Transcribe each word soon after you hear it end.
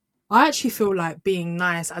I actually feel like being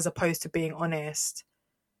nice as opposed to being honest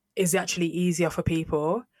is actually easier for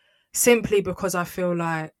people, simply because I feel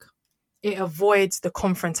like it avoids the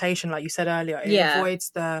confrontation, like you said earlier. It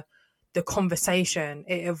avoids the conversation.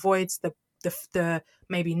 It avoids the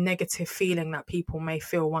maybe negative feeling that people may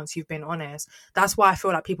feel once you've been honest. That's why I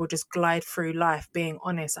feel like people just glide through life being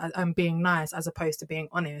honest and being nice as opposed to being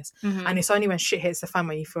honest. And it's only when shit hits the fan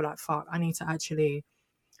where you feel like, fuck, I need to actually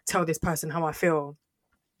tell this person how I feel.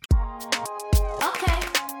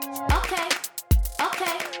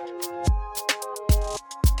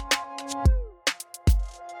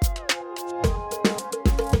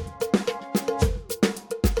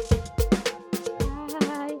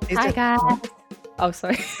 Hi guys. Oh,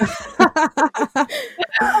 sorry.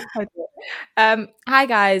 Hi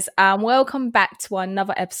guys. Welcome back to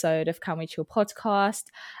another episode of Can We Chill podcast.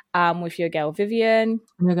 With your girl Vivian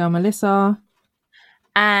and your girl Melissa.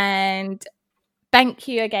 And thank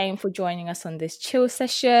you again for joining us on this chill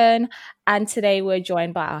session. And today we're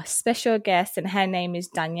joined by our special guest, and her name is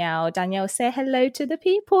Danielle. Danielle, say hello to the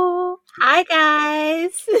people. Hi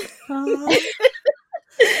guys.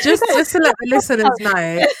 Just to let the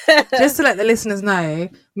listeners know,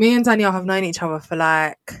 me and Danielle have known each other for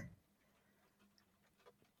like,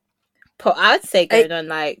 I would say going on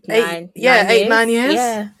like 9 years.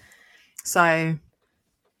 Yeah. So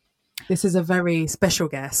this is a very special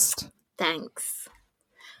guest. Thanks.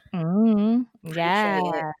 Yeah.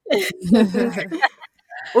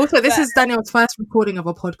 Also, this is Danielle's first recording of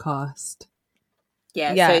a podcast.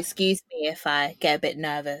 Yeah, so excuse me if I get a bit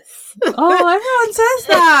nervous. Oh, everyone says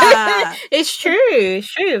that. It's true.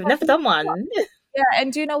 I've never done one. Yeah,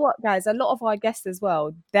 and do you know what, guys? A lot of our guests as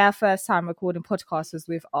well, their first time recording podcasts was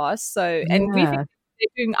with us. So, and we think they're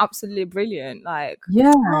doing absolutely brilliant. Like,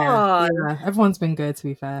 everyone's been good, to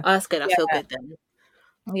be fair. Oh, that's good. I feel good then.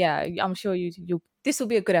 Yeah, I'm sure you. This will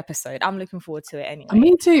be a good episode. I'm looking forward to it anyway.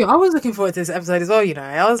 Me too. I was looking forward to this episode as well. You know,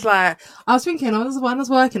 I was thinking, when I was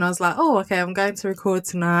working, I was like, oh, okay, I'm going to record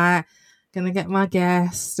tonight. Gonna get my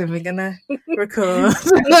guest, and we're gonna record.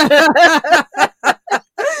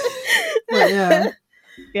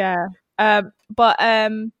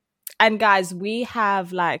 And guys, we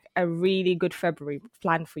have like a really good February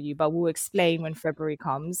planned for you, but we'll explain when February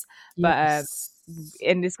comes. Yes.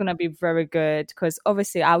 And it's gonna be very good because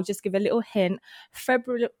obviously I'll just give a little hint.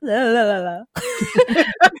 February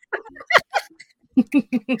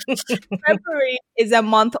is a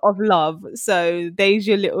month of love, so there's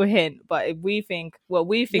your little hint. But we think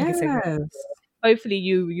it's hopefully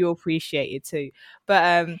you appreciate it too.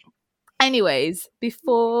 But anyways,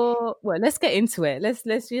 let's get into it.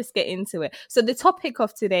 Let's just get into it. So the topic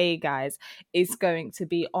of today, guys, is going to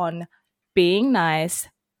be on being nice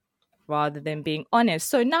rather than being honest.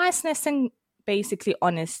 So niceness and basically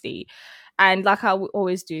honesty. And like I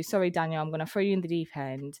always do, sorry, Danielle, I'm going to throw you in the deep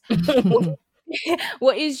end.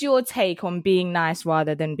 What is your take on being nice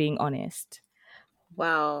rather than being honest?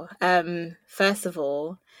 Wow. First of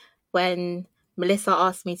all, when Melissa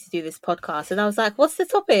asked me to do this podcast, and I was like, what's the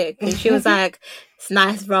topic? And she was like, it's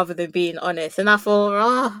nice rather than being honest. And I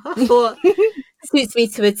thought suits me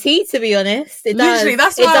to a T, to be honest. It Literally,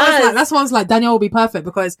 does. That's why I was like, Danielle will be perfect,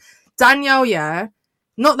 because Danielle,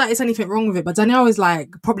 not that it's anything wrong with it, but Danielle is like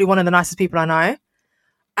probably one of the nicest people I know,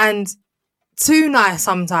 and too nice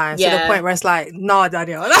sometimes to the point where it's like, nah,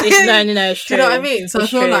 Danielle. No, it's true. Do you know what I mean? So I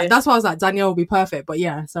feel like that's why I was like, Danielle will be perfect. But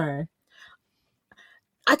yeah, sorry.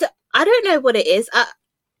 I don't know what it is.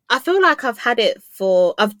 I feel like I've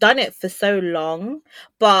done it for so long,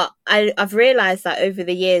 but I've realised that over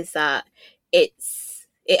the years that it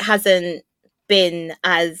hasn't been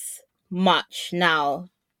as much now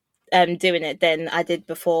doing it than I did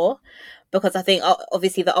before, because I think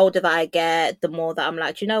obviously the older that I get, the more that I'm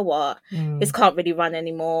like, you know what, this can't really run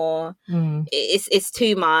anymore. It's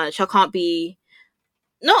too much. I can't be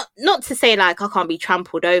not to say like I can't be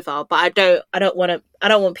trampled over, but I don't want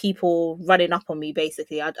people running up on me,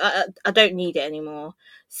 basically. I don't need it anymore.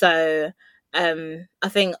 So I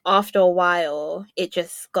think after a while it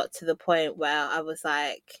just got to the point where I was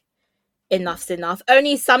like, enough's enough.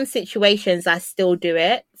 Only some situations I still do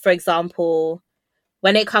it. For example,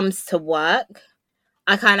 when it comes to work,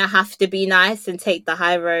 I kind of have to be nice and take the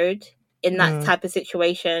high road in that type of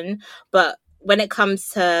situation. But when it comes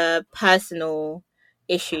to personal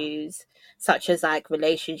issues, such as like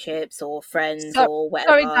relationships or friends or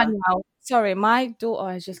whatever. Sorry, Danielle. Sorry, my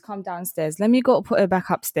daughter has just come downstairs. Let me go put her back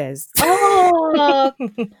upstairs. Oh,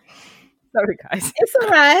 sorry, guys. It's all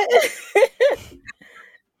right.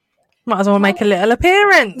 Might as well make a little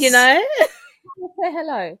appearance. You know? Say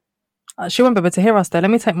hello. She won't be able to hear us though. Let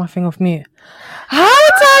me take my thing off mute. Hi,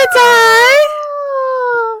 Dai.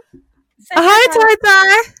 Hi,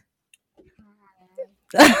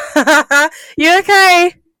 Tai. You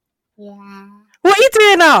okay? Yeah. What are you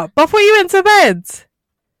doing up? I thought you went to bed.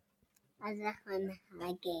 I just want to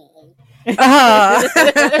hug it.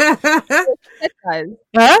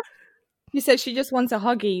 Huh? You said she just wants a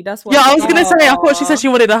huggy. That's what. Yeah, I was gonna say. I thought she said she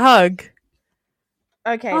wanted a hug.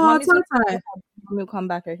 Okay, Oh, we'll come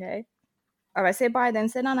back. Okay. All right. Say bye then.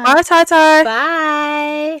 Say nana. Bye, Tai.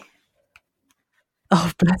 Bye.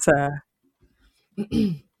 Oh, bless her.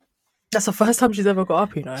 That's the first time she's ever got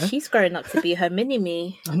up, you know. She's grown up to be her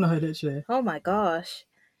mini-me. I know, literally. Oh my gosh.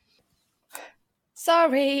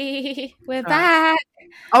 Sorry, we're back.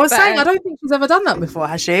 I was saying, I don't think she's ever done that before,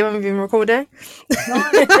 has she? When we've been recording.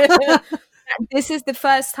 This is the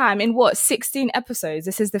first time in 16 episodes.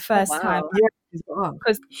 This is the first time. Yeah,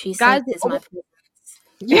 because she guys, it's my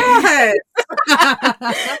yes.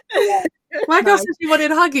 My girl said she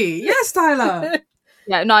wanted huggy. Yes, Tyler.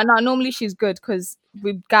 Yeah, no. Normally she's good because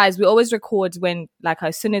we always record when, like,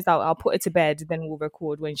 as soon as I'll put her to bed, then we'll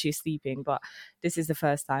record when she's sleeping. But this is the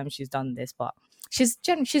first time she's done this. But she's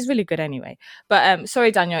really good anyway. But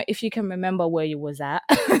sorry, Daniel, if you can remember where you was at.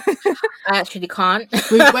 I actually can't.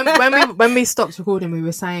 when we stopped recording, we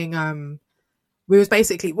were saying we was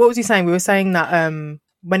basically, what was he saying? We were saying that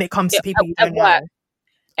when it comes to people you don't know.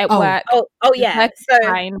 At work. Oh yeah. So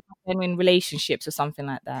in relationships or something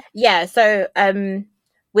like that. Yeah. So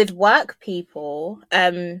with work people,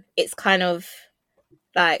 it's kind of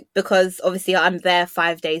like, because obviously I'm there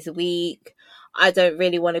 5 days a week. I don't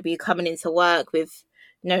really want to be coming into work with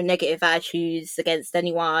no negative attitudes against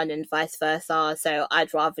anyone and vice versa. So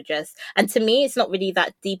I'd rather just, and to me, it's not really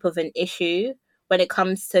that deep of an issue when it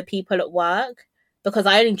comes to people at work, because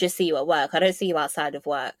I only just see you at work. I don't see you outside of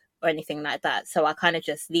work or anything like that. So I kind of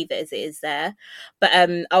just leave it as it is there. But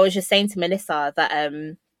I was just saying to Melissa that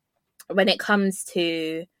when it comes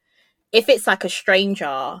to, if it's like a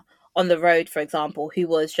stranger on the road, for example, who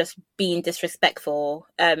was just being disrespectful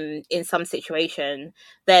in some situation,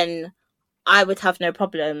 then I would have no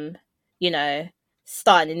problem,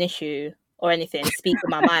 starting an issue or anything, speaking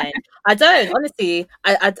my mind. I don't, honestly,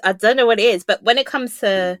 I don't know what it is. But when it comes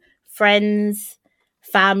to friends,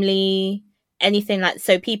 family, anything like,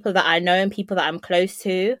 so people that I know and people that I'm close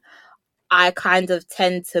to, I kind of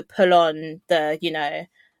tend to pull on the,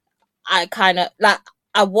 I kind of like,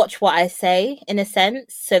 I watch what I say in a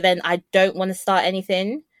sense. So then I don't want to start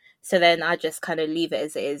anything. So then I just kind of leave it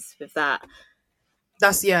as it is with that.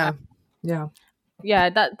 That's yeah. That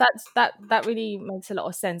really makes a lot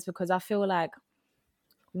of sense, because I feel like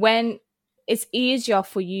when it's easier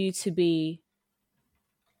for you to be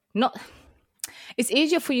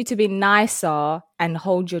nicer and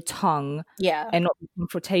hold your tongue, and not be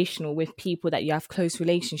confrontational with people that you have close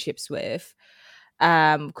relationships with,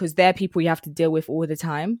 because they're people you have to deal with all the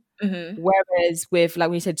time. Mm-hmm. Whereas with,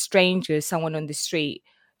 like we said, strangers, someone on the street,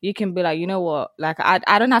 you can be like, you know what, like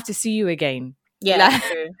I don't have to see you again. Yeah, like,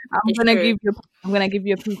 true. I'm gonna give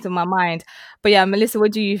you a piece of my mind. But yeah, Melissa,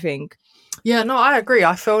 what do you think? Yeah, no, I agree.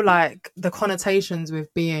 I feel like the connotations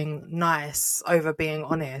with being nice over being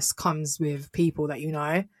honest comes with people that you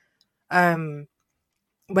know.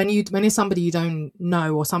 When it's somebody you don't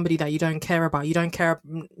know or somebody that you don't care about,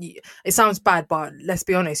 it sounds bad, but let's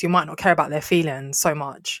be honest, you might not care about their feelings so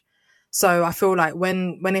much. So I feel like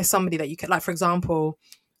when it's somebody that you can, like, for example,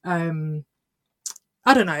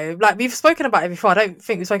 I don't know, like, we've spoken about it before. I don't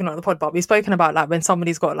think we've spoken about the pod, but we've spoken about, like, when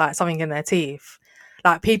somebody's got, like, something in their teeth.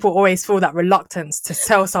 Like, people always feel that reluctance to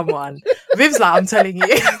tell someone. Viv's like, I'm telling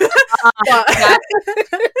you.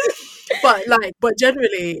 but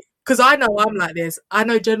generally, because I know I'm like this, I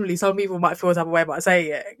know generally some people might feel some way about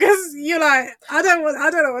saying it, because you're like, I don't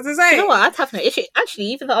know what to say. You know what? I'd have no issue. Actually,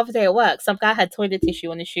 even the other day at work, some guy had toilet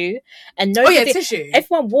tissue on his shoe, and tissue.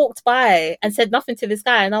 Everyone walked by and said nothing to this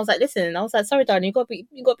guy, and I was like, listen, sorry, darling, you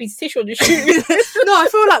got a piece of tissue on your shoe. No, I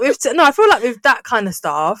feel like with that kind of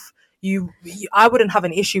stuff, I wouldn't have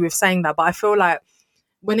an issue with saying that, but I feel like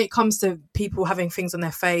when it comes to people having things on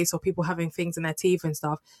their face or people having things in their teeth and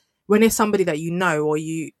stuff, when it's somebody that you know, or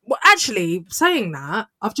actually, saying that,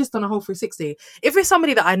 I've just done a whole 360. If it's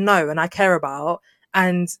somebody that I know and I care about,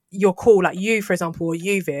 and you're cool, like you, for example, or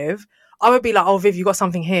you, Viv, I would be like, oh, Viv, you got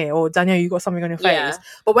something here, or Danielle, you got something on your face. Yeah.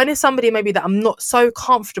 But when it's somebody maybe that I'm not so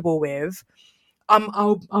comfortable with, I'm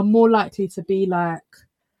more likely to be like,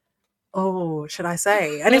 oh, should I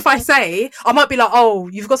say? And if I say, I might be like, oh,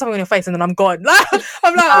 you've got something on your face, and then I'm gone.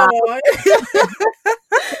 I'm like, oh.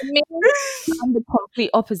 I'm the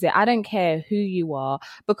complete opposite. I don't care who you are,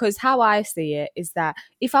 because how I see it is that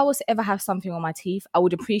if I was to ever have something on my teeth, I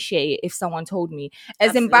would appreciate it if someone told me.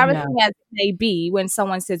 As embarrassing as it may be when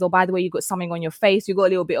someone says, oh, by the way, you got something on your face, you got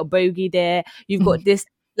a little bit of bogey there, you've got this,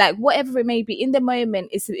 like whatever it may be, in the moment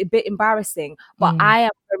it's a bit embarrassing, but I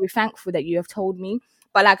am very thankful that you have told me.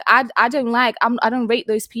 But like I don't rate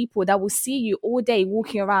those people that will see you all day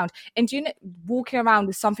walking around, and do you know, walking around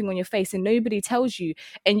with something on your face and nobody tells you,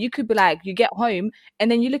 and you could be like, you get home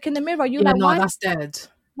and then you look in the mirror, you're like, no, that's dead.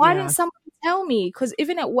 Why didn't somebody tell me? Because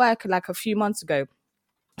even at work, like a few months ago,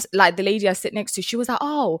 like the lady I sit next to, she was like,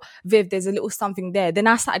 oh, Viv, there's a little something there. Then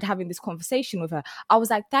I started having this conversation with her. I was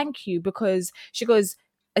like, thank you, because she goes,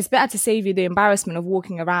 it's better to save you the embarrassment of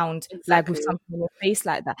walking around like with something on your face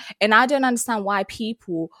like that. And I don't understand why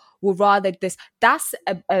people would rather this. That's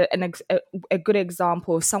a good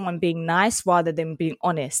example of someone being nice rather than being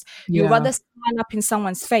honest. You'd rather stand up in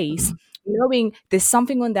someone's face knowing there's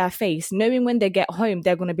something on their face, knowing when they get home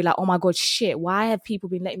they're going to be like, oh my god, shit, why have people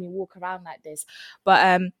been letting me walk around like this?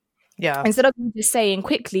 But instead of just saying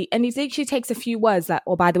quickly, and it literally takes a few words like,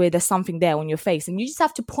 oh, by the way, there's something there on your face, and you just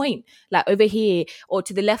have to point like over here or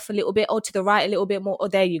to the left a little bit or to the right a little bit more, oh,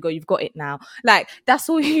 there you go, you've got it now. Like, that's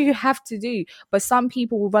all you have to do. But some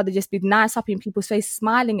people would rather just be nice up in people's face,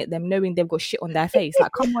 smiling at them, knowing they've got shit on their face.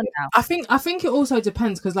 Like, come on now. I think it also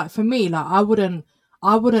depends, because like for me, like I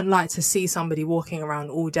wouldn't like to see somebody walking around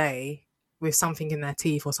all day with something in their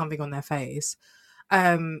teeth or something on their face.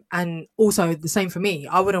 And also the same for me.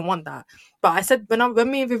 I wouldn't want that. But I said, when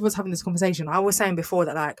me and Viv was having this conversation, I was saying before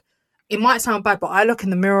that like, it might sound bad, but I look in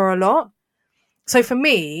the mirror a lot. So for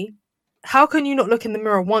me, how can you not look in the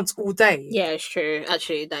mirror once all day? Yeah, it's true.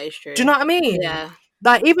 Actually, that is true. Do you know what I mean? Yeah.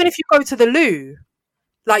 Like, even if you go to the loo,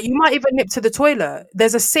 like you might even nip to the toilet,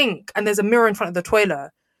 there's a sink and there's a mirror in front of the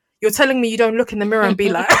toilet. You're telling me you don't look in the mirror and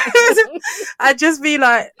be like, I'd just be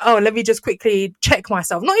like, oh, let me just quickly check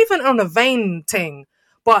myself. Not even on a vain thing,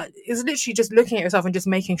 but it's literally just looking at yourself and just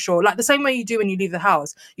making sure, like the same way you do when you leave the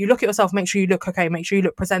house. You look at yourself, make sure you look okay, make sure you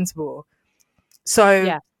look presentable.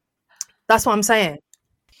 So that's what I'm saying.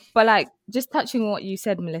 But like, just touching on what you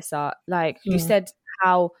said, Melissa, like you said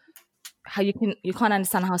how you can't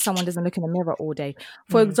understand how someone doesn't look in the mirror all day.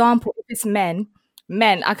 For example, if it's men,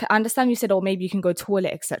 I can understand you said, oh, maybe you can go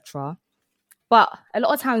toilet, etc. But a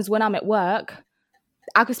lot of times when I'm at work,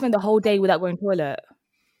 I could spend the whole day without going toilet.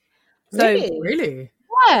 So, really?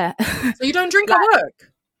 Yeah. So you don't drink at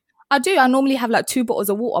work? I do. I normally have like 2 bottles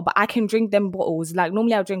of water, but I can drink them bottles. Like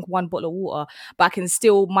normally I'll drink 1 bottle of water, but I can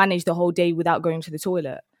still manage the whole day without going to the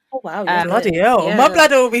toilet. Oh wow! Bloody hell! Yeah. My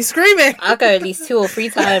bladder will be screaming. I'll go at least 2 or 3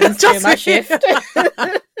 times during my shift.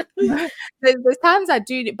 There's times I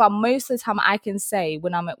do, but most of the time I can say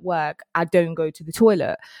when I'm at work, I don't go to the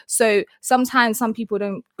toilet. So sometimes some people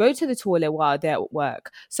don't go to the toilet while they're at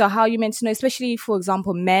work. So how are you meant to know? Especially, for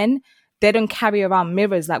example, men, they don't carry around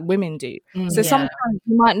mirrors like women do. So sometimes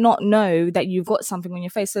you might not know that you've got something on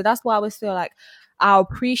your face. So that's why I always feel like I'll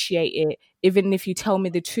appreciate it, even if you tell me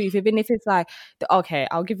the truth, even if it's like, okay,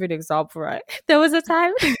 I'll give you an example, right? There was a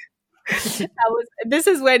time... this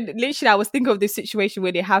is when literally I was thinking of this situation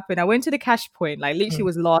when it happened. I went to the cash point, like literally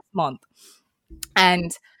was last month,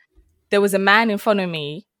 and there was a man in front of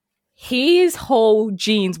me. His whole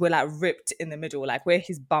jeans were like ripped in the middle, like where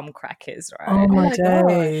his bum crack is, right? Oh my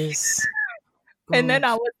days. And then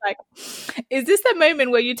I was like, is this the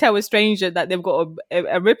moment where you tell a stranger that they've got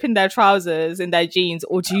a rip in their trousers, in their jeans,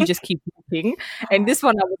 or do you just keep walking? And this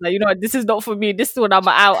one, I was like, you know what, this is not for me. This one, I'm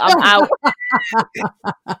out.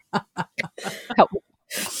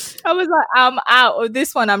 I was like, I'm out of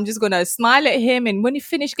this one. I'm just going to smile at him. And when he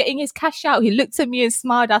finished getting his cash out, he looked at me and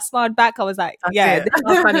smiled. I smiled back. I was like, I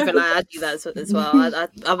can't even lie. I do that as well.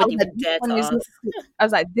 I wouldn't even dare to ask. I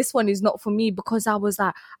was like, this one is not for me, because I was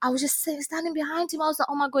just standing behind him. I was like,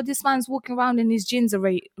 oh my God, this man's walking around and his jeans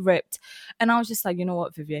are ripped. And I was just like, you know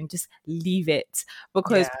what, Vivian, just leave it.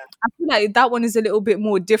 Because I feel like that one is a little bit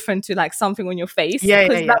more different to like something on your face. Yeah,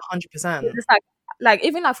 100%. It's like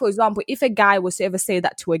even like, for example, if a guy was to ever say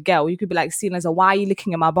that to a girl, you could be like seen as why are you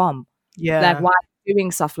looking at my bum? Yeah. Like, why are you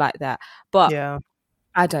doing stuff like that? But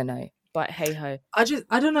I don't know. But hey ho. I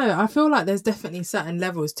don't know. I feel like there's definitely certain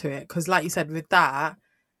levels to it. Because like you said, with that,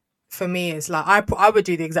 for me, it's like I would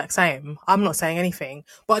do the exact same. I'm not saying anything.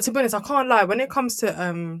 But to be honest, I can't lie. When it comes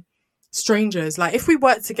to strangers, like if we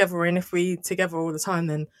work together and if we together all the time,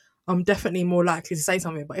 then I'm definitely more likely to say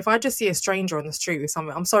something. But if I just see a stranger on the street with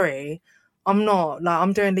something, I'm sorry. I'm not, like,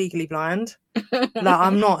 I'm doing Legally Blind. Like,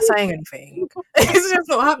 I'm not saying anything. It's just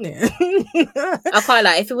not happening. I quite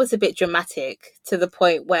like if it was a bit dramatic to the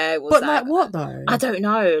point where it was like what though? I don't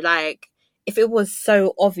know. Like, if it was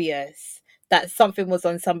so obvious that something was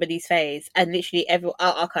on somebody's face, and literally everyone,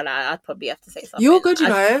 I can't lie, I'd probably have to say something. You're good, you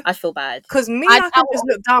know. I feel bad. Because me, I can just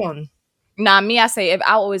look down. Nah, me, I say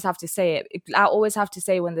I always have to say it. I always have to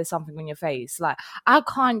say when there's something on your face. Like, I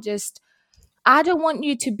don't want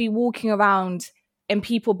you to be walking around and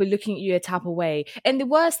people be looking at you a type of way. And the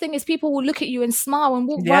worst thing is people will look at you and smile and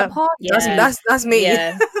walk right past you. That's me.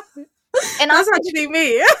 Yeah. And that's actually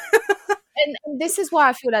me. And this is why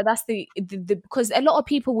I feel like that's the because a lot of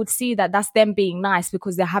people would see that that's them being nice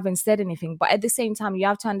because they haven't said anything. But at the same time, you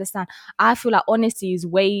have to understand, I feel like honesty is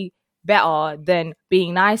way better than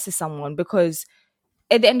being nice to someone, because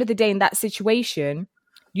at the end of the day, in that situation,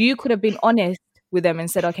 you could have been honest with them and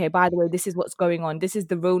said, okay, by the way, this is what's going on. This is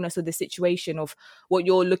the realness of the situation of what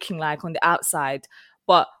you're looking like on the outside.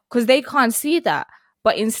 But because they can't see that.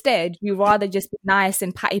 But instead, you rather just be nice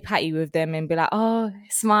and patty with them and be like, oh,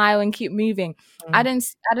 smile and keep moving. I don't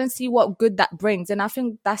see what good that brings. And I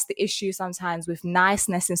think that's the issue sometimes with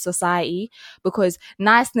niceness in society, because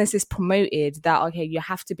niceness is promoted that, okay, you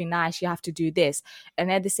have to be nice, you have to do this.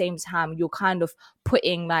 And at the same time, you're kind of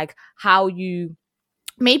putting like how you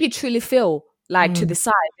maybe truly feel like to the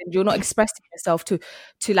side, and you're not expressing yourself to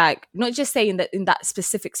like, not just saying that in that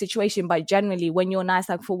specific situation, but generally when you're nice,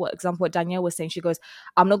 like for example, what Danielle was saying, she goes,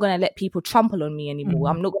 I'm not going to let people trample on me anymore.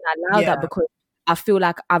 I'm not going to allow that because I feel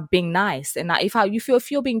like I've been nice. And if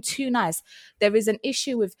you're being too nice, there is an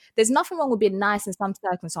issue with, there's nothing wrong with being nice in some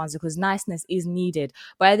circumstances because niceness is needed.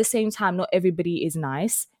 But at the same time, not everybody is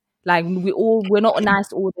nice. Like we're not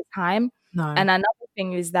nice all the time. No. And another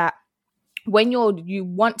thing is that when you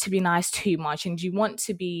want to be nice too much, and you want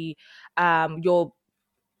to be you're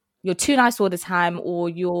too nice all the time, or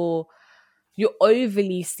you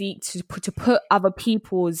overly seek to put other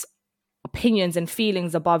people's opinions and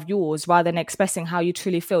feelings above yours rather than expressing how you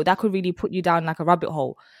truly feel, that could really put you down like a rabbit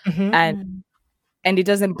hole. And it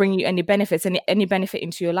doesn't bring you any benefits and any benefit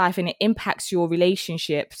into your life, and it impacts your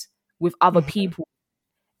relationships with other people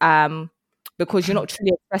because you're not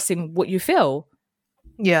truly expressing what you feel.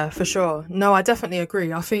 Yeah, for sure. No, I definitely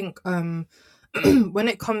agree. I think when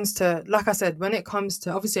it comes to, like I said,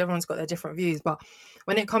 obviously everyone's got their different views, but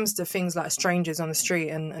when it comes to things like strangers on the street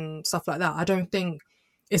and stuff like that, I don't think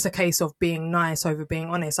it's a case of being nice over being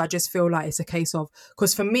honest. I just feel like it's a case of,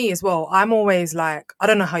 because for me as well, I'm always like, I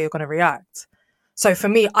don't know how you're going to react. So for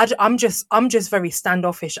me, I'm just very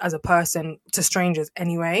standoffish as a person to strangers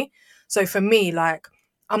anyway. So for me, like,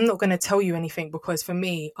 I'm not going to tell you anything because for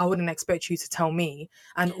me, I wouldn't expect you to tell me.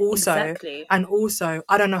 And also,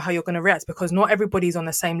 I don't know how you're going to react because not everybody's on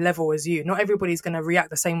the same level as you. Not everybody's going to react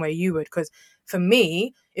the same way you would. Because for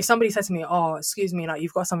me, if somebody says to me, oh, excuse me, like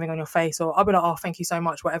you've got something on your face, or I'll be like, oh, thank you so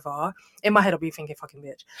much, whatever. In my head, I'll be thinking, fucking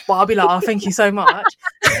bitch. But I'll be like, oh, thank you so much.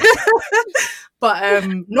 But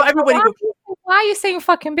not everybody... Why are you saying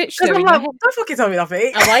fucking bitch? Because I'm like, don't fucking tell me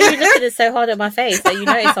nothing. And why are you looking so hard at my face that you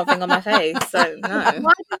notice something on my face? So no.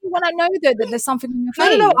 Why do you want to know that there's something on your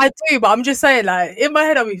face? No, I do, but I'm just saying, like, in my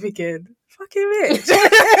head, I'll be thinking, fucking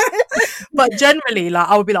bitch. But generally, like,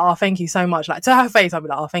 I would be like, oh, thank you so much. Like, to her face, I'll be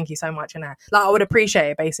like, oh, thank you so much. And like, I would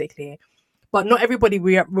appreciate it, basically. But not everybody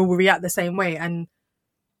will react the same way. And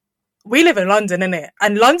we live in London, innit?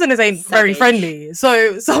 And Londoners ain't very friendly.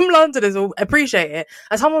 So some Londoners will appreciate it.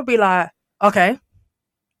 And some will be like, okay.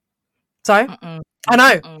 So, I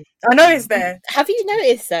know it's there. Have you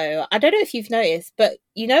noticed though? I don't know if you've noticed, but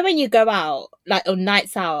you know when you go out, like on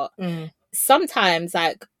nights out, sometimes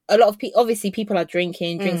like a lot of people, obviously people are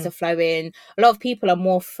drinking, drinks are flowing. A lot of people are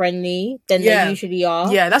more friendly than they usually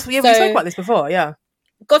are. Yeah, that's what we spoke about this before. Yeah.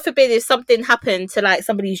 God forbid if something happened to like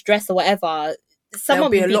somebody's dress or whatever,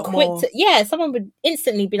 someone would be quick someone would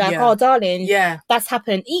instantly be like, oh darling, that's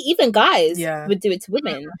happened. Even guys would do it to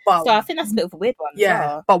women. So I think that's a bit of a weird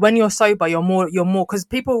one. But when you're sober, you're more because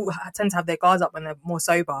people tend to have their guards up when they're more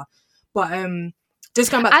sober. But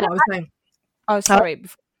just going back to what I was saying. Oh, sorry.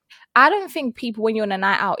 I don't think people, when you're on a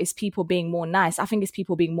night out, is people being more nice. I think it's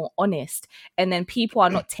people being more honest, and then people are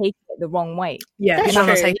not taking it the wrong way. Yeah, people are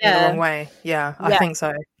not taking it the wrong way. Yeah, I think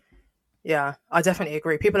so. Yeah, I definitely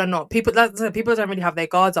agree. People don't really have their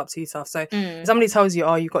guards up too tough. So if somebody tells you,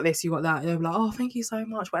 oh, you got this, you got that, they'll be like, oh, thank you so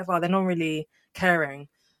much, whatever. They're not really caring.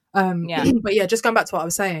 But yeah, just going back to what I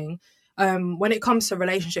was saying, when it comes to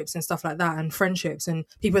relationships and stuff like that, and friendships and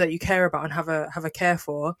people that you care about and have a care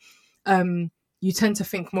for, you tend to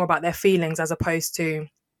think more about their feelings as opposed to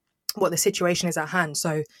what the situation is at hand.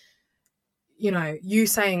 So, you know, you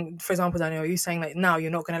saying, for example, Daniel, you saying like, now you're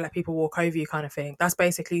not going to let people walk over you kind of thing. That's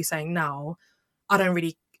basically you saying, now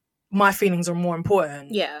my feelings are more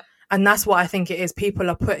important. Yeah. And that's what I think it is. People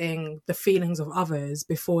are putting the feelings of others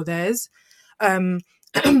before theirs. And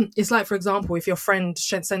it's like, for example, if your friend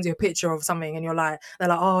sends you a picture of something and they're like,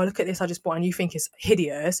 oh, look at this I just bought, and you think it's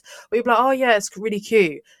hideous, but you're like, oh yeah, it's really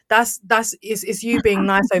cute. It's you being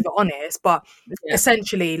nice over honest, but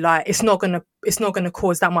essentially, like, it's not gonna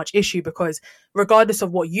cause that much issue, because regardless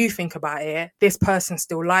of what you think about it, this person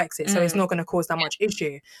still likes it, so it's not gonna cause that much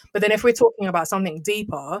issue. But then if we're talking about something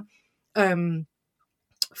deeper,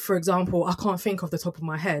 for example, I can't think off the top of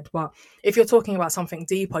my head, but if you're talking about something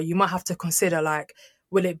deeper, you might have to consider, like,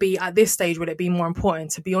 will it be at this stage, will it be more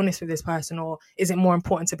important to be honest with this person, or is it more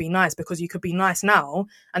important to be nice? Because you could be nice now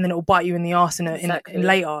and then it will bite you in the arse in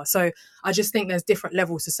later. So I just think there's different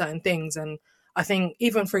levels to certain things. And I think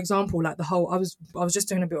even, for example, like I was just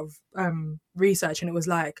doing a bit of research, and it was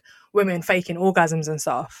like women faking orgasms and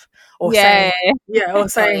stuff, or saying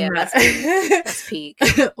that's peak,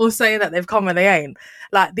 or saying that they've come when they ain't.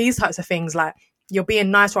 Like, these types of things, like, you're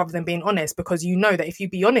being nice rather than being honest, because you know that if you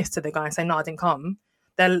be honest to the guy and say, no, I didn't come,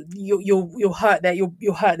 then you'll hurt their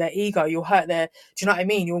ego, you'll hurt their, do you know what I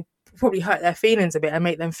mean? You'll probably hurt their feelings a bit and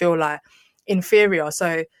make them feel like inferior.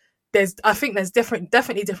 So I think there's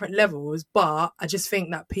definitely different levels, but I just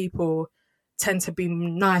think that people tend to be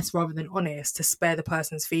nice rather than honest to spare the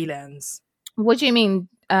person's feelings. What do you mean?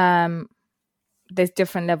 There's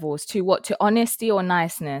different levels to what? To honesty or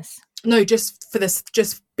niceness? No, just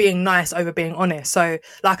being nice over being honest. So,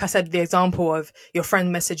 like I said, the example of your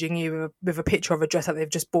friend messaging you with a picture of a dress that they've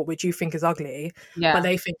just bought, which you think is ugly, but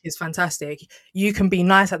they think is fantastic. You can be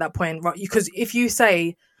nice at that point, right? Because if you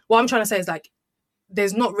say, what I'm trying to say is, like,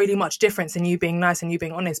 there's not really much difference in you being nice and you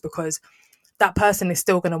being honest, because that person is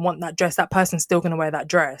still going to want that dress. That person's still going to wear that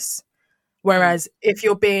dress. Whereas if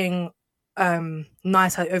you're being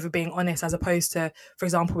nice over being honest, as opposed to, for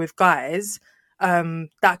example, with guys,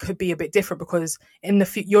 that could be a bit different, because in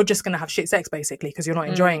the you're just going to have shit sex, basically, because you're not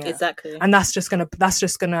enjoying it. Exactly. And that's just going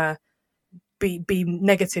to be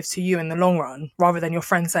negative to you in the long run, rather than your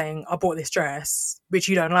friend saying, I bought this dress, which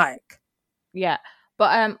you don't like. Yeah.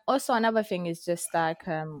 But also another thing is just like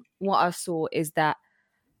what I saw is that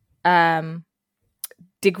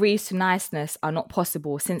degrees to niceness are not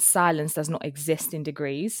possible, since silence does not exist in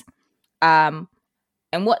degrees. And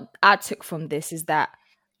what I took from this is that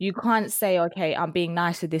you can't say, okay, I'm being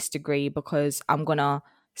nice to this degree because I'm gonna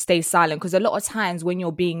stay silent. Because a lot of times when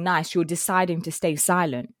you're being nice, you're deciding to stay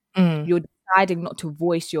silent. You're deciding not to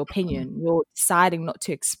voice your opinion. You're deciding not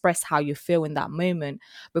to express how you feel in that moment,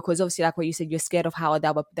 because obviously, like what you said, you're scared of how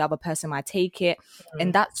the other person might take it.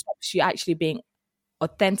 And that stops you actually being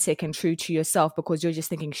authentic and true to yourself, because you're just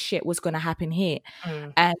thinking, shit, what's going to happen here?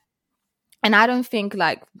 And I don't think,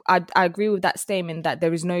 like, I agree with that statement that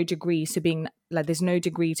there is no degree to being, like, there's no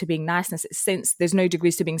degree to being niceness, since there's no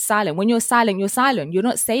degrees to being silent. When you're silent, you're silent. You're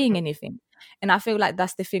not saying anything. And I feel like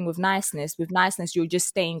that's the thing with niceness. With niceness, you're just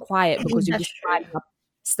staying quiet, because you're just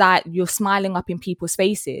you're smiling up in people's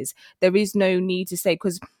faces. There is no need to say,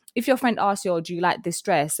 because if your friend asks you, oh, do you like this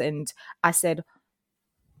dress? And I said,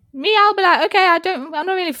 I'll be like, okay, I don't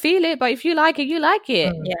really feel it, but if you like it, you like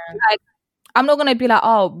it. Yeah. Like, I'm not going to be like,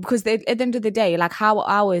 oh, because at the end of the day, like, how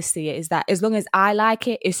I always see it is that as long as I like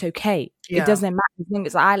it, it's okay. It doesn't matter. As long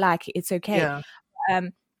as I like it, it's okay.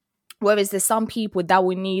 Whereas there's some people that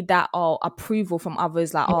will need that approval from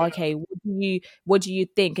others, like, oh, okay, what do you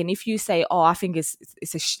think? And if you say, oh, I think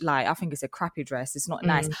I think it's a crappy dress, it's not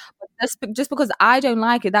nice. But just because I don't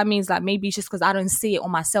like it, that means, like, maybe it's just because I don't see it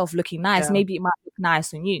on myself looking nice. Maybe it might look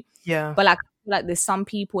nice on you. Yeah. But like there's some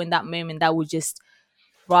people in that moment that would just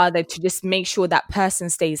rather to just make sure that person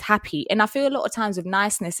stays happy. And I feel a lot of times with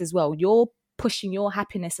niceness as well, you're pushing your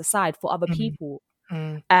happiness aside for other people.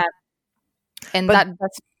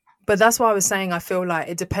 But that's why I was saying, I feel like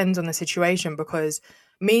it depends on the situation, because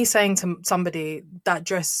me saying to somebody that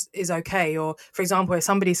dress is okay, or, for example, if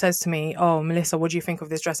somebody says to me, oh, Melissa, what do you think of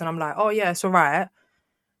this dress? And I'm like, oh yeah, it's all right.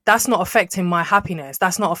 That's not affecting my happiness.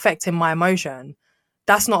 That's not affecting my emotion.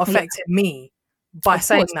 That's not affecting me by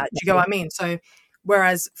saying that. Do you get what I mean? So,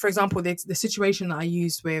 whereas, for example, the situation that I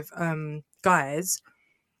used with guys,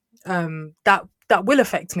 that will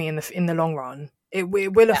affect me in the long run. It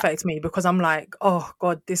will affect me, because I'm like, oh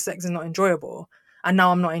God, this sex is not enjoyable, and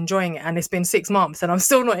now I'm not enjoying it, and it's been 6 months and I'm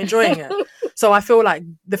still not enjoying it. So I feel like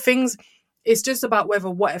it's just about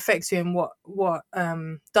what affects you and what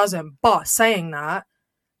doesn't. But saying that,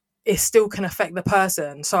 it still can affect the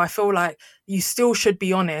person. So I feel like you still should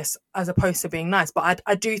be honest as opposed to being nice. But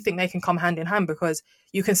I do think they can come hand in hand, because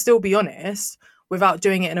you can still be honest without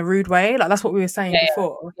doing it in a rude way. Like, that's what we were saying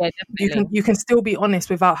before. Yeah, definitely. You can still be honest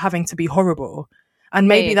without having to be horrible. And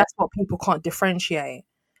maybe that's what people can't differentiate.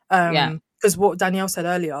 Because what Danielle said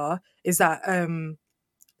earlier is that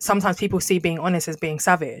sometimes people see being honest as being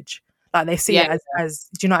savage. Like they see it as,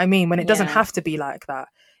 do you know what I mean? When it doesn't have to be like that.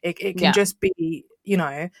 It can just be, you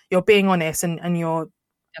know, you're being honest and you're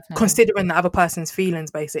considering the other person's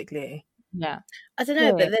feelings, basically. Yeah. I don't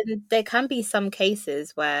know, but then there can be some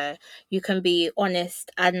cases where you can be honest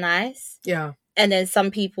and nice. Yeah. And then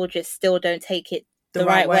some people just still don't take it the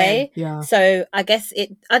right way. Yeah. So I guess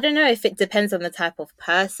I don't know if it depends on the type of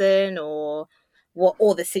person or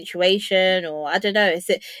the situation, or I don't know.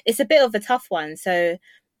 It's a bit of a tough one. So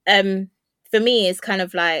for me, it's kind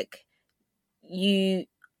of like you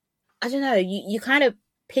kind of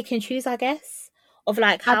pick and choose, I guess, of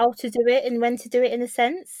like how to do it and when to do it, in a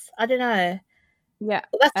sense. I don't know. Yeah.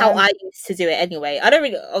 Well, that's how I used to do it anyway. I don't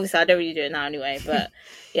really do it now anyway, but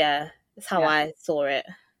yeah, that's how I saw it.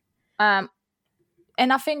 And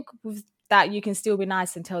I think with that, you can still be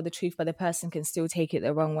nice and tell the truth, but the person can still take it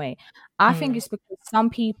the wrong way. I think it's because some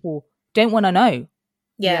people don't want to know.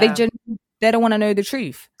 Yeah. They don't want to know the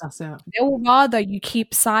truth. That's it. They will rather you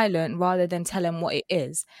keep silent rather than tell them what it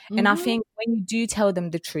is. And I think when you do tell them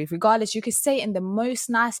the truth, regardless, you could say it in the most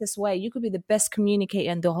nicest way. You could be the best communicator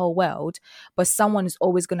in the whole world, but someone is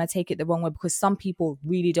always going to take it the wrong way because some people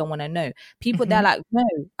really don't want to know. People, they're like, no,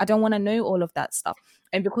 I don't want to know all of that stuff.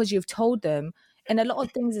 And because you've told them, and a lot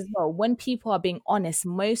of things as well, when people are being honest,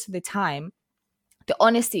 most of the time, the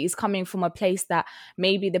honesty is coming from a place that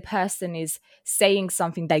maybe the person is saying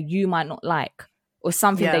something that you might not like, or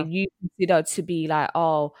something that you consider to be like,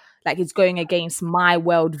 oh, like it's going against my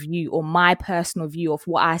worldview or my personal view of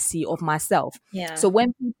what I see of myself. Yeah. So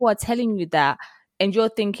when people are telling you that and you're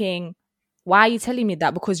thinking, why are you telling me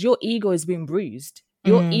that? Because your ego has been bruised.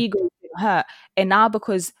 Your ego has been hurt. And now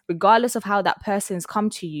because regardless of how that person's come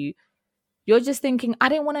to you, you're just thinking, I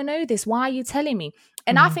didn't want to know this. Why are you telling me?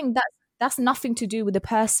 And I think that's nothing to do with the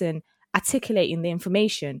person articulating the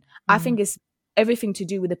information. I think it's everything to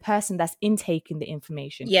do with the person that's intaking the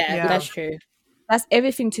information. Yeah, that's true. That's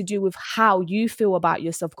everything to do with how you feel about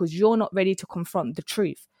yourself, because you're not ready to confront the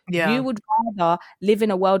truth. Yeah. You would rather live in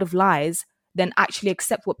a world of lies than actually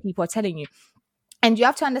accept what people are telling you. And you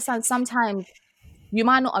have to understand, sometimes you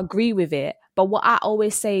might not agree with it, but what I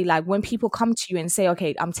always say, like when people come to you and say,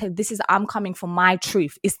 okay, I'm coming from my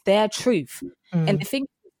truth, it's their truth. And the thing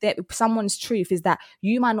that someone's truth is that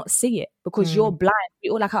you might not see it because you're blind.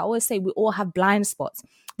 Like I always say, we all have blind spots.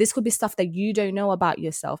 This could be stuff that you don't know about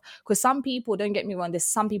yourself. Because some people, don't get me wrong, there's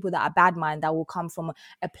some people that are bad mind that will come from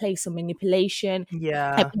a place of manipulation.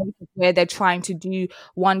 Yeah. A place where they're trying to do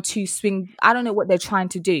 1-2 swing. I don't know what they're trying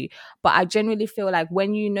to do. But I generally feel like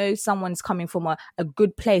when you know someone's coming from a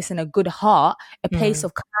good place and a good heart, a place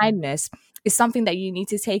of kindness, is something that you need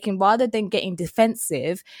to take in, rather than getting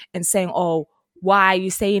defensive and saying, oh, why are you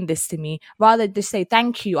saying this to me? Rather just say,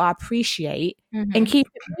 thank you, I appreciate, and keep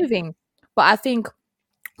it moving. But I think,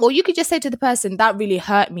 or you could just say to the person, that really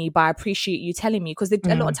hurt me, but I appreciate you telling me, because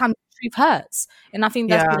a lot of times the truth hurts. And I think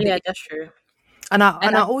that's that's true. And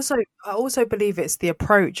I also believe it's the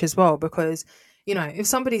approach as well, because, you know, if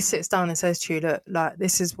somebody sits down and says to you, look, like,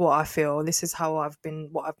 this is what I feel, this is how I've been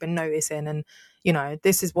noticing, and, you know,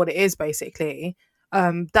 this is what it is, basically,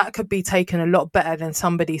 that could be taken a lot better than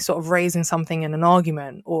somebody sort of raising something in an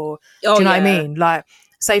argument, or do you know what I mean? Like,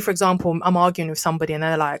 say for example, I'm arguing with somebody and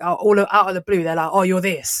they're like, out of the blue, they're like, oh, you're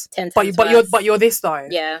this, but you're this though.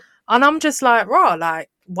 Yeah. And I'm just like, raw, like,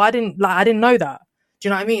 I didn't know that. Do you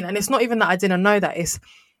know what I mean? And it's not even that I didn't know that. It's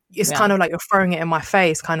kind of like you're throwing it in my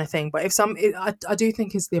face kind of thing. But if I do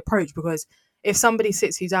think it's the approach, because if somebody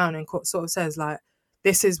sits you down and sort of says like,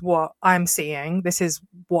 this is what I'm seeing, this is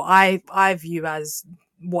what I view as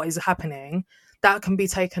what is happening, that can be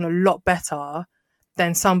taken a lot better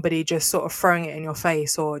than somebody just sort of throwing it in your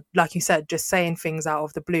face, or like you said, just saying things out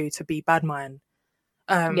of the blue to be bad mind.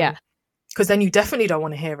 Because then you definitely don't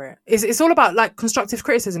want to hear it. It's all about like constructive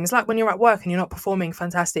criticism. It's like when you're at work and you're not performing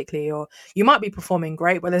fantastically, or you might be performing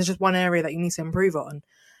great, but there's just one area that you need to improve on.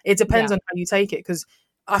 It depends on how you take it, because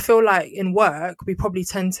I feel like in work we probably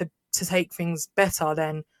tend to take things better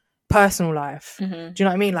than personal life. Do you know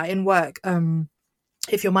what I mean? Like in work,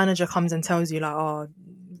 if your manager comes and tells you like, oh,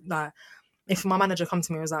 like if my manager comes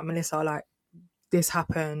to me and was like, Melissa, like this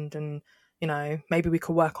happened and, you know, maybe we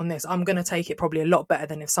could work on this, I'm going to take it probably a lot better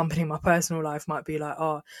than if somebody in my personal life might be like,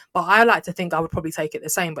 oh, but I like to think I would probably take it the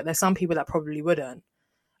same, but there's some people that probably wouldn't.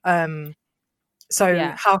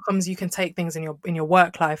 So how comes you can take things in your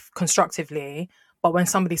work life constructively, but when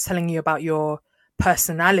somebody's telling you about your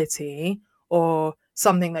personality or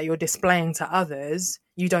something that you're displaying to others,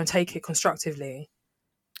 you don't take it constructively?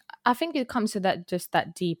 I think it comes to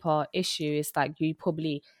that deeper issue. It's like you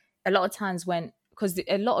probably, a lot of times because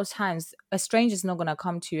a lot of times a stranger's not going to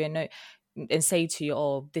come to you and know, and say to you,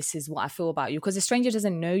 oh, this is what I feel about you, because a stranger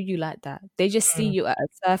doesn't know you like that. They just see you at a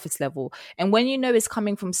surface level. And when you know it's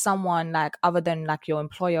coming from someone like other than like your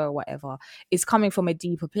employer or whatever, it's coming from a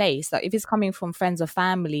deeper place. Like if it's coming from friends or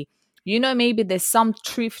family, you know, maybe there's some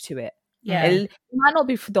truth to it. Yeah. It might not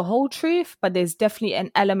be the whole truth, but there's definitely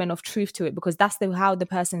an element of truth to it, because that's how the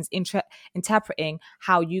person's interpreting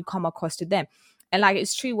how you come across to them. And like,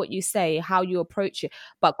 it's true what you say, how you approach it,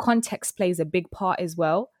 but context plays a big part as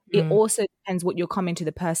well. It also depends what you're coming to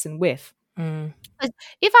the person with.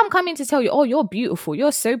 If I'm coming to tell you, oh, you're beautiful,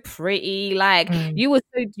 you're you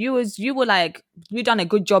done a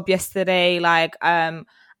good job yesterday, like I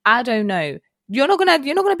don't know, you're not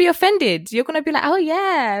gonna be offended. You're gonna be like, oh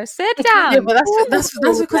yeah, sit down. Yeah, but that's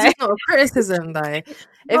because it's not a criticism though.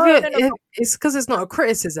 It's because it's not a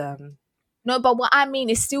criticism. No, but what I mean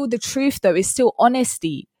is still the truth though. It's still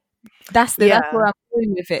honesty. That's where I'm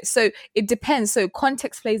going with it. So it depends. So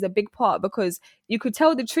context plays a big part, because you could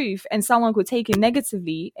tell the truth and someone could take it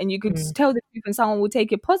negatively, and you could tell the truth and someone will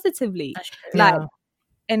take it positively.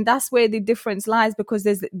 And that's where the difference lies, because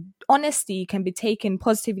there's honesty can be taken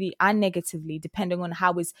positively and negatively depending on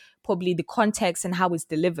how it's probably the context and how it's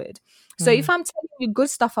delivered. So if I'm telling you good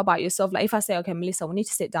stuff about yourself, like if I say, okay, Melissa, we need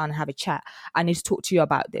to sit down and have a chat, I need to talk to you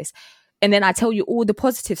about this, and then I tell you all the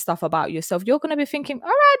positive stuff about yourself, you're going to be thinking, all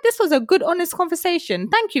right, this was a good, honest conversation.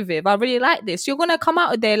 Thank you, Viv. I really like this. You're going to come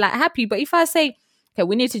out of there like happy. But if I say, okay,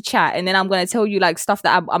 we need to chat, and then I'm going to tell you like stuff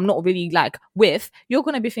that I'm not really like with, you're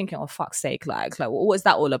going to be thinking, oh, fuck's sake, like what was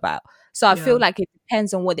that all about? So I feel like it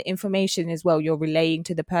depends on what the information is, well, you're relaying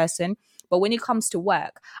to the person. But when it comes to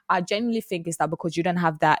work, I genuinely think it's that because you don't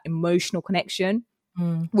have that emotional connection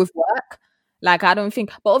with work. Like, I don't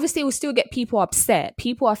think, but obviously we'll still get people upset.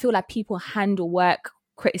 I feel like people handle work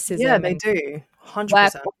criticism. Yeah, they do.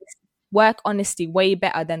 100%. Work honesty way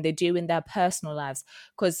better than they do in their personal lives.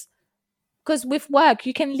 Because with work,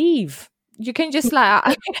 you can leave. You can just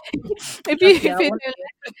like, if you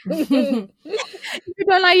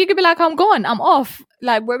don't like, you could be like, I'm gone, I'm off.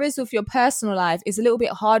 Like, whereas with your personal life, it's a little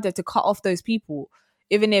bit harder to cut off those people.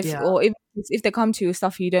 Even if, or if they come to you with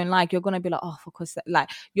stuff you don't like, you're gonna be like, oh, of course, like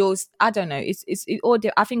yours. I don't know.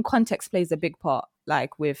 I think context plays a big part,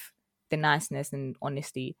 like with the niceness and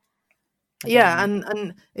honesty. Yeah,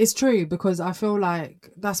 and it's true, because I feel like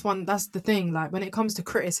that's the thing. Like when it comes to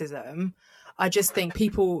criticism, I just think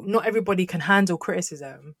not everybody can handle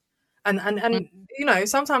criticism, and you know,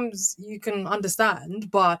 sometimes you can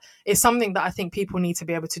understand, but it's something that I think people need to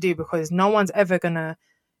be able to do, because no one's ever gonna.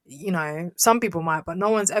 You know, some people might, but no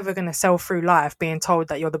one's ever going to sail through life being told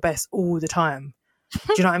that you're the best all the time. Do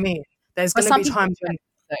you know what I mean? There's going to be times when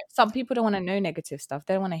some people don't want to know negative stuff.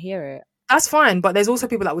 They don't want to hear it. That's fine, but there's also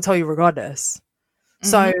people that will tell you regardless.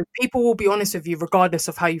 So people will be honest with you regardless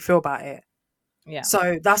of how you feel about it. Yeah.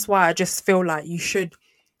 So that's why I just feel like you should.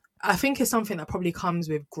 I think it's something that probably comes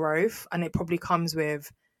with growth, and it probably comes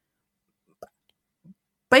with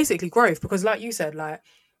basically growth, because like you said, like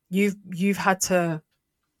you've had to.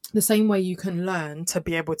 The same way you can learn to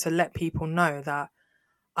be able to let people know that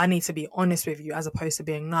I need to be honest with you as opposed to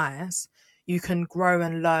being nice, you can grow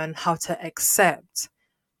and learn how to accept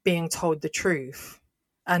being told the truth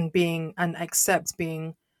and accept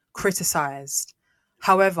being criticized.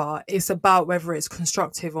 However, it's about whether it's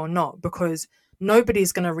constructive or not, because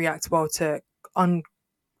nobody's going to react well to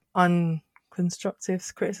unconstructive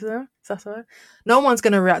criticism. Is that right? No one's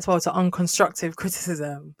going to react well to unconstructive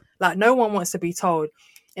criticism. Like, no one wants to be told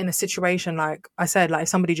in a situation, like I said, like if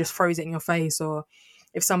somebody just throws it in your face, or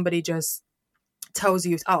if somebody just tells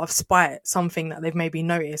you out of spite something that they've maybe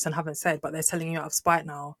noticed and haven't said, but they're telling you out of spite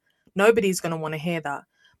now, nobody's going to want to hear that.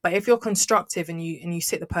 But if you're constructive and you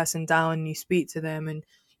sit the person down and you speak to them and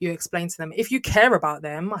you explain to them, if you care about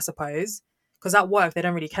them, I suppose, because at work they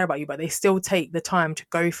don't really care about you, but they still take the time to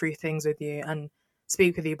go through things with you and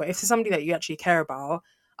speak with you. But if it's somebody that you actually care about,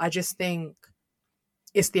 I just think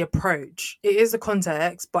it's the approach. It is the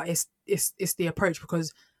context, but it's the approach,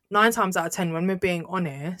 because 9 times out of 10, when we're being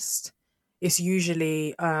honest, it's usually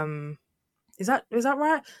is that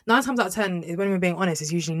right? 9 times out of 10, when we're being honest,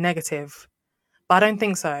 it's usually negative. But I don't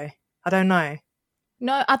think so. I don't know.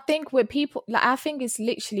 No, I think with people, like, I think it's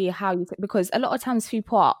literally how you, because a lot of times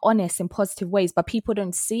people are honest in positive ways, but people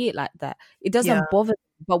don't see it like that. It doesn't bother them.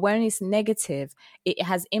 But when it's negative, it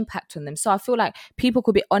has impact on them. So I feel like people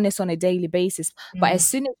could be honest on a daily basis, but as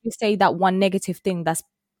soon as you say that one negative thing that's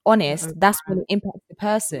honest, that's when it impacts the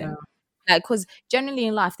person. Yeah. Like, because generally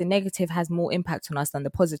in life, the negative has more impact on us than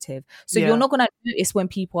the positive. So you're not going to notice when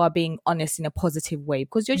people are being honest in a positive way,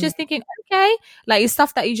 because you're just thinking, okay, like it's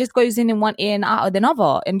stuff that you just goes in one ear and out of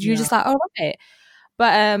another, and you're just like, all right.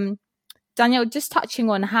 But Danielle, just touching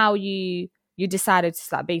on how you decided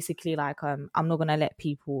to like basically like I'm not gonna let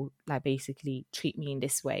people like basically treat me in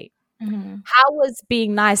this way. Mm-hmm. How was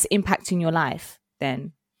being nice impacting your life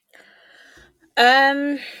then?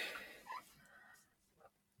 I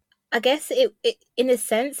guess it in a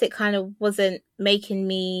sense it kind of wasn't making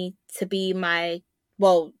me to be my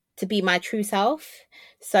true self.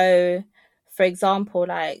 So for example,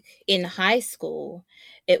 like in high school,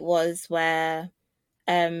 it was where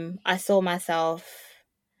I saw myself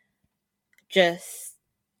just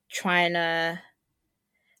trying to,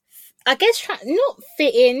 I guess, not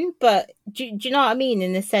fit in, but do you know what I mean?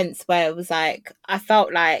 In the sense where it was like, I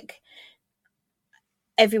felt like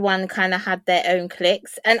everyone kind of had their own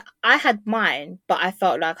cliques and I had mine, but I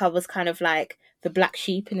felt like I was kind of like the black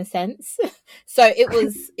sheep in a sense. So it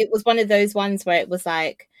was one of those ones where it was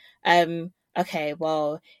like, okay,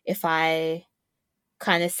 well, if I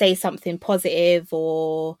kind of say something positive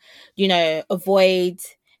or, you know, avoid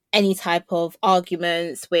any type of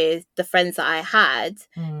arguments with the friends that I had,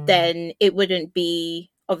 then it wouldn't be,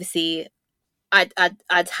 obviously, I'd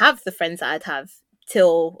have the friends that I'd have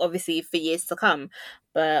till obviously for years to come.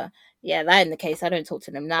 But yeah, that in the case, I don't talk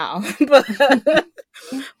to them now.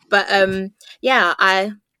 but yeah,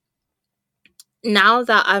 now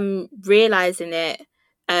that I'm realizing it,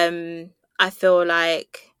 I feel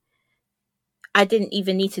like I didn't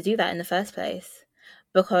even need to do that in the first place,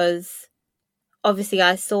 because obviously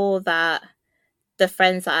I saw that the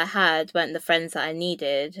friends that I had weren't the friends that I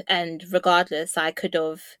needed, and regardless, I could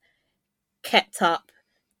have kept up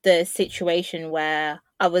the situation where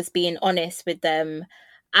I was being honest with them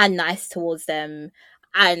and nice towards them,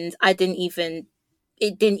 and it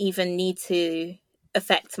didn't even need to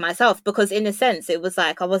affect myself, because in a sense it was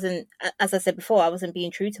like I wasn't, as I said before, I wasn't being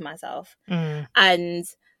true to myself. And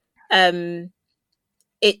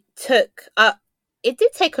it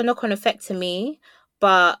did take a knock-on effect to me,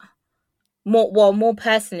 but more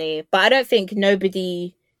personally, but I don't think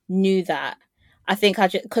nobody knew that. I think I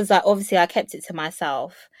just, because like obviously I kept it to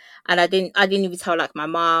myself, and I didn't even tell like my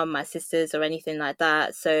mom, my sisters, or anything like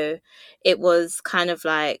that. So it was kind of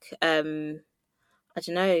like I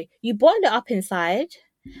don't know, you boil it up inside,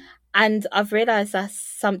 and I've realized that's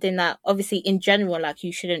something that obviously in general like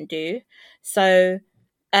you shouldn't do. So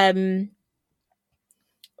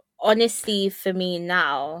honestly, for me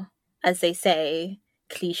now, as they say,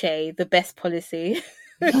 cliche, the best policy.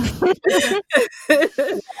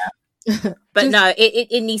 But no,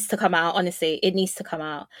 it needs to come out. Honestly, it needs to come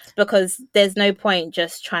out, because there's no point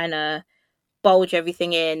just trying to bulge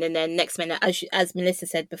everything in, and then next minute, as Melissa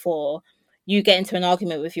said before, you get into an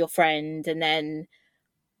argument with your friend, and then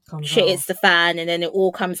shit hits the fan, and then it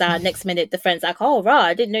all comes out. Next minute, the friend's like, "Oh, right,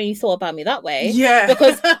 I didn't know you thought about me that way." Yeah,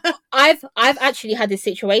 because I've actually had this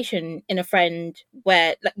situation in a friend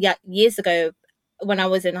where, like, yeah, years ago when I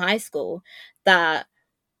was in high school, that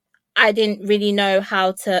I didn't really know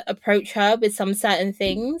how to approach her with some certain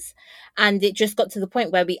things. And it just got to the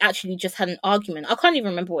point where we actually just had an argument. I can't even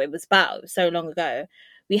remember what it was about. It was so long ago.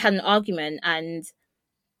 We had an argument, and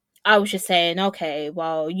I was just saying, okay,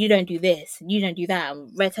 well, you don't do this, and you don't do that,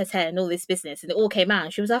 and and all this business. And it all came out.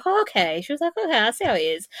 And she was like, oh, okay. She was like, okay, I see how it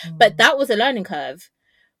is. But that was a learning curve,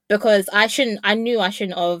 because I should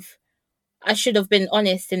have been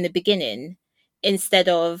honest in the beginning, instead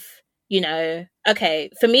of, okay,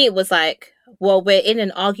 for me, it was like, well, we're in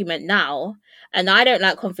an argument now, and I don't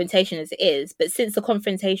like confrontation as it is, but since the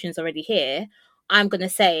confrontation's already here, I'm going to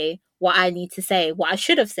say what I need to say, what I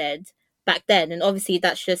should have said back then. And obviously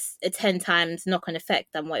that's just a 10 times knock-on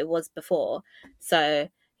effect than what it was before. So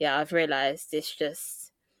yeah, I've realized it's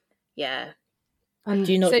just, yeah,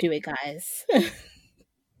 do not do it, guys.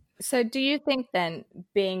 So do you think then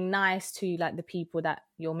being nice to like the people that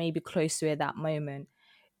you're maybe close to at that moment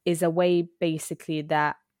is a way basically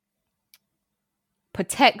that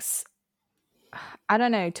protects, I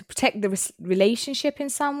don't know, to protect the relationship in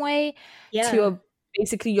some way? Yeah.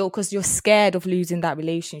 Basically because you're scared of losing that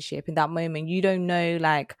relationship in that moment. You don't know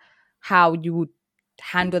like how you would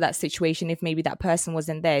handle that situation if maybe that person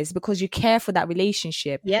wasn't there. It's because you care for that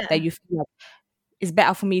relationship that you feel like it's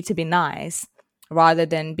better for me to be nice rather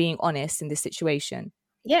than being honest in this situation.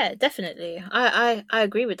 Yeah, definitely. I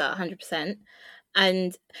agree with that 100%.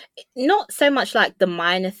 And not so much like the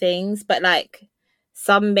minor things, but like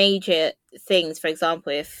some major things. For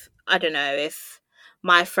example, if I don't know, if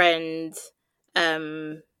my friend,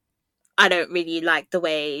 I don't really like the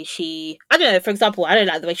way she, I don't know, for example, I don't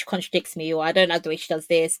like the way she contradicts me, or I don't like the way she does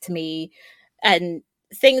this to me, and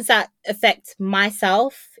things that affect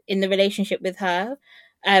myself in the relationship with her.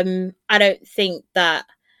 I don't think that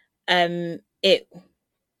it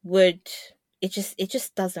would it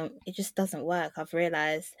just doesn't work, I've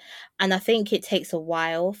realized. And I think it takes a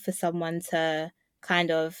while for someone to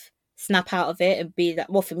kind of snap out of it and be like,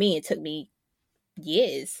 well, for me it took me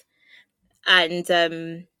years.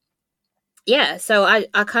 And yeah, so I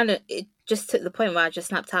kind of, it just took the point where I just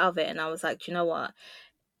snapped out of it, and I was like, do you know what,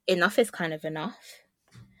 enough is kind of enough.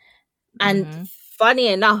 And funny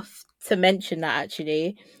enough to mention that,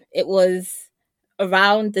 actually, it was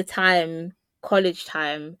around the time, college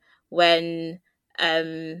time, when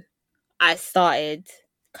I started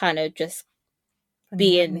kind of just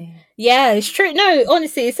being, yeah, it's true. No,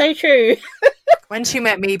 honestly, it's so true. When she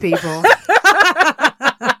met me, people.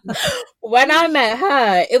 When I met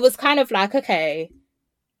her, it was kind of like, okay,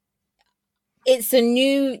 it's a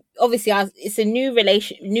new, obviously, it's a new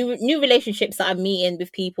relationships that I'm meeting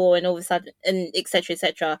with people, and all of a sudden, and etc.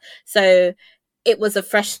 etc. So it was a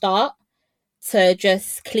fresh start to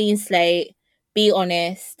just clean slate, be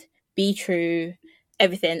honest, be true,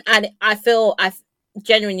 everything. And I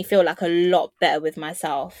genuinely feel like a lot better with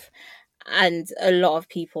myself. And a lot of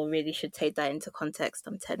people really should take that into context,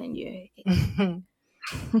 I'm telling you.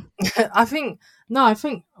 I think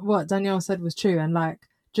what Danielle said was true. And like,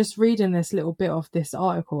 just reading this little bit of this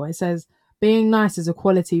article, it says being nice is a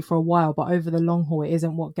quality for a while, but over the long haul, it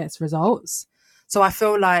isn't what gets results. So I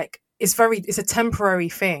feel like it's a temporary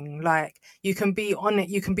thing. Like, you can be on it,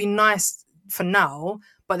 you can be nice for now,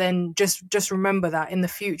 but then just remember that in the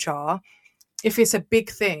future, if it's a big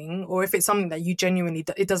thing, or if it's something that you genuinely,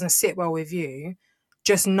 it doesn't sit well with you,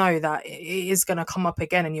 just know that it is going to come up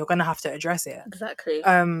again, and you're going to have to address it. Exactly.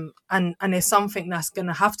 And it's something that's going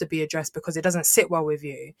to have to be addressed because it doesn't sit well with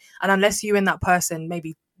you. And unless you and that person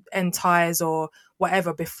maybe end ties or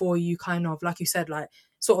whatever before you kind of, like you said, like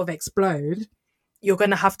sort of explode, you're going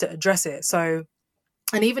to have to address it. So,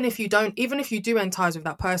 and even if you do end ties with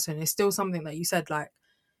that person, it's still something that you said, like,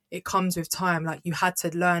 it comes with time. Like, you had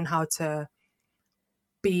to learn how to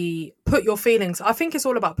put your feelings. I think it's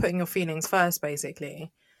all about putting your feelings first,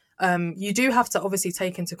 basically. You do have to obviously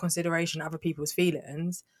take into consideration other people's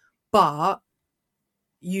feelings, but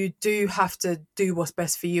you do have to do what's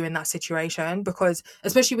best for you in that situation, because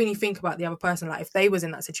especially when you think about the other person, like, if they was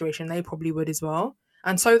in that situation, they probably would as well.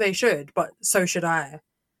 And so they should, but so should I,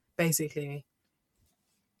 basically.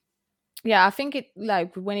 Yeah, I think it,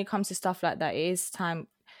 like, when it comes to stuff like that, it is time.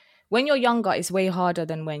 When you're younger, it's way harder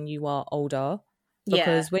than when you are older.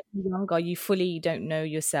 Because when you're younger, you fully don't know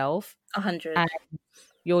yourself. 100. And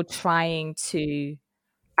you're trying to,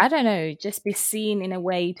 I don't know, just be seen in a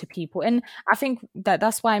way to people. And I think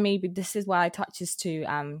that's why maybe this is why I touches to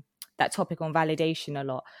that topic on validation a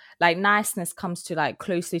lot. Like, niceness comes to, like,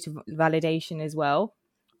 closely to validation as well,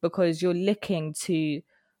 because you're looking to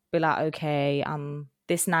be like, okay,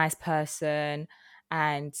 this nice person,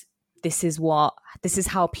 and this is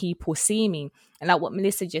how people see me. And like what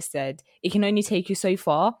Melissa just said, it can only take you so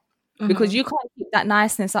far, because you can't keep that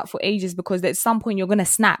niceness up for ages, because at some point you're going to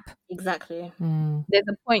snap. Exactly. There's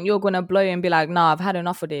a point you're going to blow and be like, nah, I've had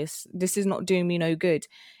enough of this. This is not doing me no good.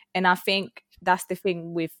 And I think that's the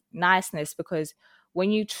thing with niceness, because when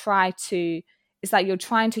you try to, it's like you're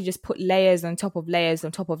trying to just put layers on top of layers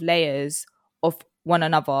on top of layers of one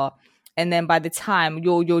another. And then by the time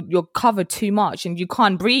you're covered too much and you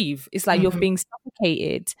can't breathe, it's like you're being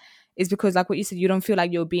suffocated. It's because, like what you said, you don't feel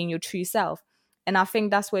like you're being your true self. And I think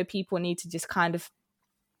that's where people need to just kind of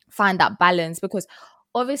find that balance, because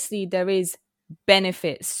obviously there is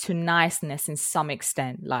benefits to niceness in some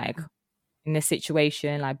extent, like in a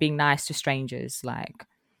situation, like being nice to strangers, like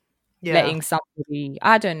letting somebody,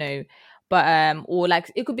 I don't know, but or like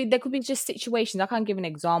there could be just situations. I can't give an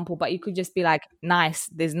example, but it could just be like nice,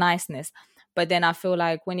 there's niceness. But then I feel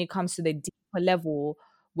like when it comes to the deeper level,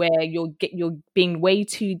 where you're being way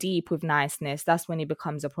too deep with niceness, that's when it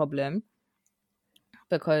becomes a problem,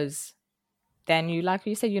 because then you, like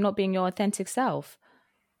you said, you're not being your authentic self.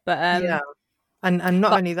 But and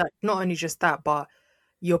not only just that, but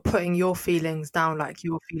you're putting your feelings down, like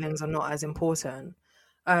your feelings are not as important.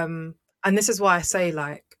 And this is why I say,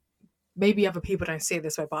 like, maybe other people don't see it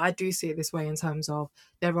this way, but I do see it this way, in terms of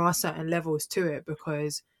there are certain levels to it,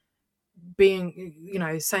 because being,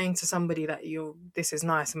 saying to somebody that this is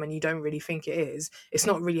nice, and when you don't really think it is, it's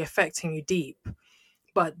not really affecting you deep.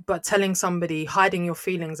 But telling somebody, hiding your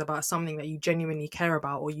feelings about something that you genuinely care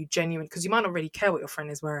about, or because you might not really care what your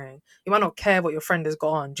friend is wearing, you might not care what your friend has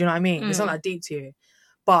got on, do you know what I mean? It's not that deep to you.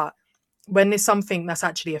 But when it's something that's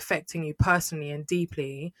actually affecting you personally and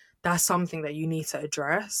deeply, that's something that you need to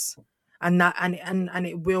address, and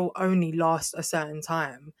it will only last a certain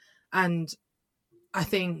time. And I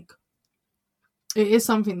think It is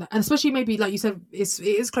something that, and especially maybe like you said, it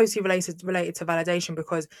is closely related to validation,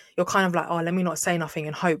 because you're kind of like, oh, let me not say nothing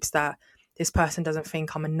in hopes that this person doesn't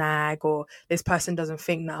think I'm a nag, or this person doesn't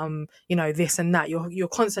think that I'm, this and that. You're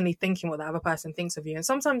constantly thinking what the other person thinks of you, and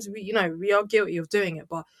sometimes we are guilty of doing it.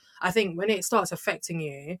 But I think when it starts affecting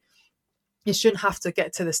you, it shouldn't have to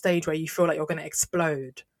get to the stage where you feel like you're going to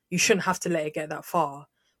explode. You shouldn't have to let it get that far,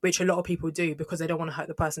 which a lot of people do, because they don't want to hurt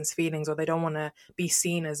the person's feelings, or they don't want to be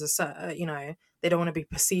seen as they don't want to be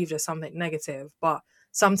perceived as something negative. But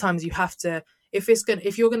sometimes you have to,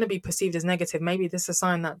 if you're going to be perceived as negative, maybe this is a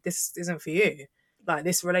sign that this isn't for you. Like,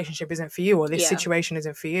 this relationship isn't for you, or this situation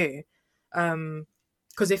isn't for you.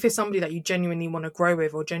 Because if it's somebody that you genuinely want to grow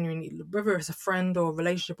with, or genuinely, whether it's a friend or a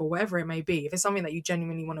relationship or whatever it may be, if it's something that you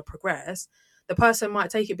genuinely want to progress, the person might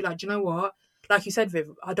take it, be like, do you know what? Like you said,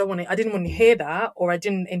 Viv, I didn't want to hear that, or I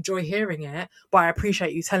didn't enjoy hearing it, but I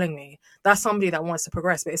appreciate you telling me. That's somebody that wants to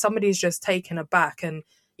progress. But if somebody's just taken aback and,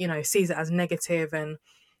 sees it as negative, and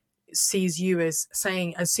sees you as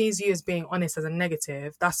being honest as a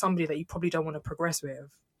negative, that's somebody that you probably don't want to progress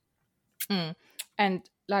with. And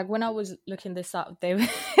like, when I was looking this up, a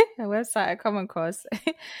website I come across,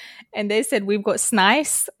 and they said we've got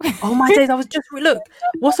SNICE. Oh my days! I was just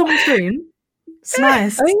what's on my screen?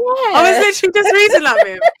 SNICE. Oh, yeah. I was literally just reading that,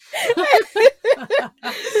 babe.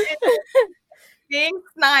 Being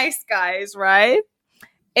nice, guys, right,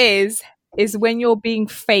 is when you're being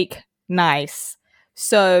fake nice.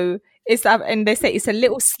 So it's and they say it's a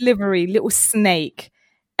little slivery little snake,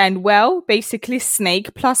 and basically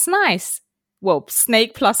snake plus nice. Well,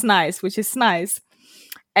 snake plus nice, which is nice.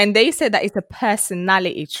 And they said that it's a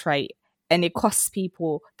personality trait, and it costs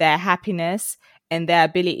people their happiness and their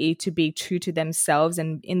ability to be true to themselves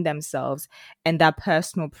and in themselves, and their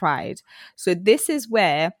personal pride. So this is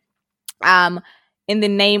where, in the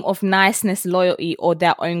name of niceness, loyalty, or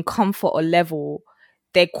their own comfort or level,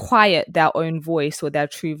 they quiet their own voice or their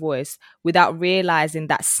true voice, without realizing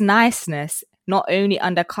that niceness not only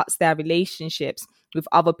undercuts their relationships with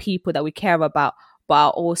other people that we care about, but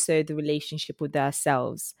also the relationship with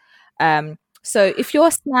ourselves. So if you're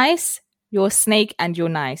nice, you're a snake, and you're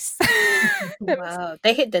nice. Wow,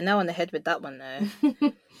 they hit the nail on the head with that one, though.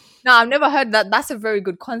 No, I've never heard that. That's a very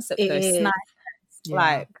good concept, though. Nice. Yeah.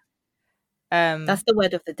 Like, that's the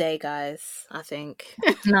word of the day, guys, I think.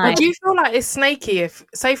 Nice. But do you feel like it's snaky if,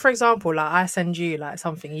 say, for example, like I send you like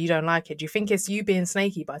something, you don't like it? Do you think it's you being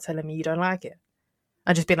snaky by telling me you don't like it?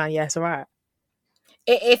 I just be like, yes, all right.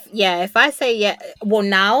 If I say yeah, well,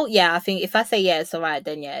 now, I think if I say yeah, it's all right,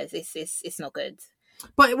 then it's not good.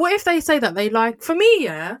 But what if they say that they like, for me,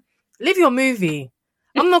 live your movie.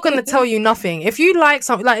 I'm not going to tell you nothing. If you like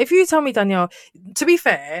something, like if you tell me, Danielle, to be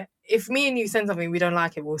fair, if me and you send something we don't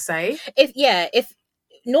like it, we'll say. If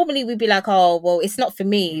normally we'd be like, oh, well, it's not for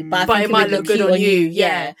me, but it might look good on you.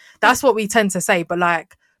 Yeah. That's what we tend to say. But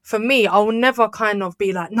like, for me, I'll never kind of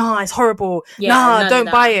be like, nah, it's horrible.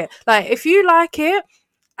 Don't buy it. Like, if you like it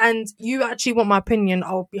and you actually want my opinion,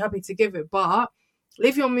 I'll be happy to give it. But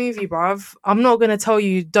live your movie, bruv. I'm not going to tell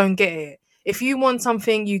you don't get it. If you want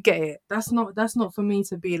something, you get it. That's not for me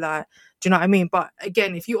to be like, do you know what I mean? But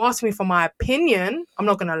again, if you ask me for my opinion, I'm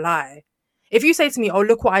not going to lie. If you say to me, oh,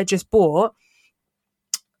 look what I just bought,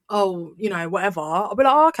 oh, whatever, I'll be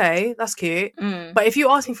like, oh, okay, that's cute. But if you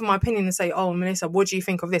ask me for my opinion and say, oh, Melissa, what do you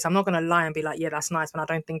think of this? I'm not going to lie and be like, yeah, that's nice, when I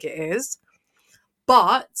don't think it is.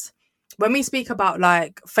 But when we speak about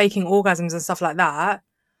like faking orgasms and stuff like that,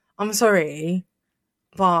 I'm sorry,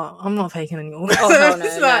 but I'm not faking any orgasms.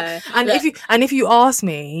 Oh, no. And if you ask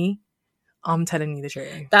me, I'm telling you the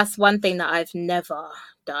truth. That's one thing that I've never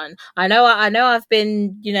done. I know I've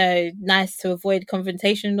been, nice to avoid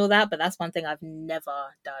confrontation and all that, but that's one thing I've never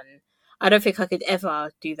done. I don't think I could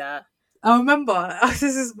ever do that. I remember,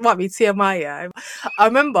 this might be TMI, yeah. I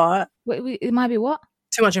remember. Wait, it might be what?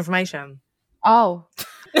 Too much information. Oh.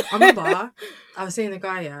 I remember I was seeing a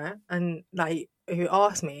guy, yeah, and like, who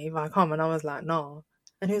asked me if I come, and I was like, no.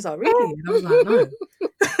 And he was like, really? And I was like, no.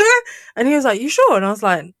 And he was like, you sure? And I was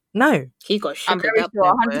like, no. He got shook. I'm very sure,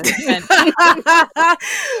 100%.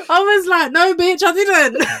 I was like, no, bitch, I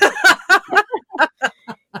didn't.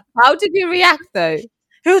 How did you react, though?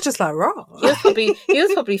 He was just like, raw. He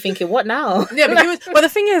was probably thinking, what now? Yeah, but the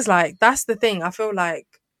thing is, like, that's the thing. I feel like,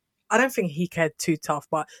 I don't think he cared too tough,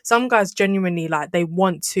 but some guys genuinely, like, they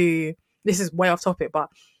want to, this is way off topic, but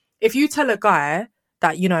if you tell a guy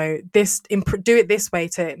that, do it this way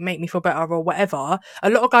to make me feel better or whatever, a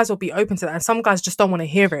lot of guys will be open to that, and some guys just don't want to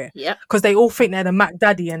hear it. Yeah. Because they all think they're the Mac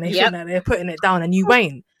Daddy, and they think that they're putting it down, and you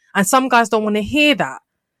ain't. And some guys don't want to hear that.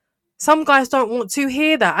 some guys don't want to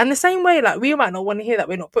hear that. And the same way, like, we might not want to hear that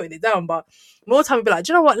we're not putting it down, but more time we'll be like,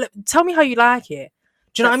 do you know what? Tell me how you like it.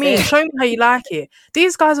 Do you know what I mean? Show me how you like it.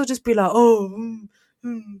 These guys will just be like, oh,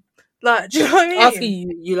 like, do you know what I mean?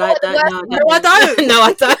 Asking you like that? No, I don't. No,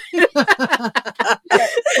 I don't.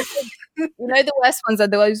 You know, the worst ones are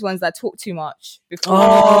those ones that talk too much. Before.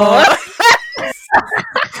 Oh.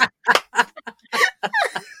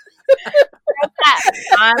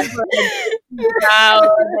 Wow,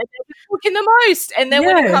 they're talking the most, and then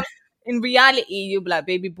when it comes in reality, you'll be like,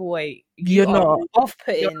 baby boy, you're not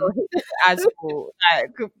off-putting as for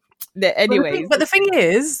like. Anyways, but the thing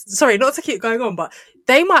is, sorry, not to keep going on, but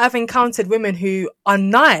they might have encountered women who are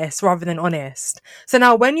nice rather than honest. So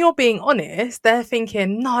now when you're being honest, they're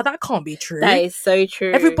thinking, no, that can't be true. That is so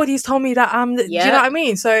true. Everybody's told me that do you know what I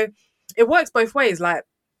mean? So it works both ways. Like,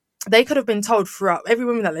 they could have been told throughout, every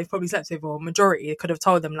woman that they've probably slept with, or majority could have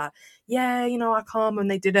told them like, yeah, you know, I come, and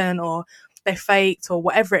they didn't, or they faked, or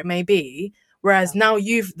whatever it may be. Whereas now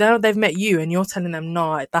they've met you and you're telling them,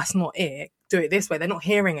 no, that's not it. Do it this way. They're not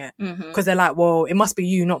hearing it because they're like, well, it must be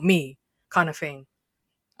you, not me, kind of thing.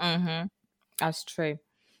 That's true.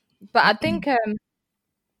 But I think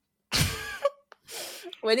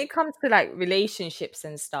when it comes to like relationships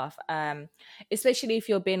and stuff, especially if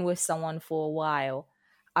you've been with someone for a while,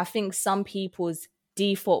 I think some people's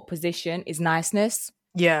default position is niceness.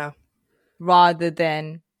 Yeah. Rather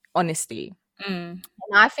than honesty. And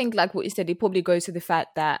I think, like what you said, it probably goes to the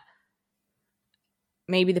fact that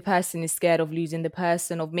maybe the person is scared of losing the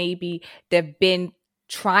person, or maybe they've been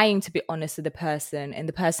trying to be honest with the person and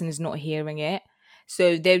the person is not hearing it.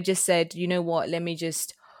 So they've just said, you know what, let me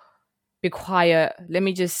just be quiet. Let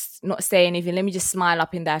me just not say anything. Let me just smile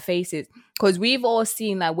up in their faces. Because we've all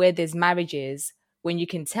seen like where there's marriages when you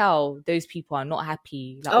can tell those people are not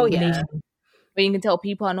happy. Like, when you can tell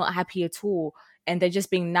people are not happy at all, and they're just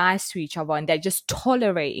being nice to each other and they're just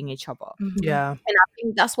tolerating each other. Yeah. And I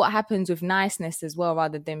think that's what happens with niceness as well,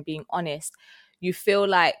 rather than being honest. You feel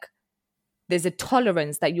like there's a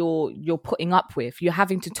tolerance that you're putting up with. You're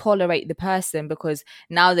having to tolerate the person because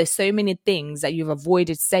now there's so many things that you've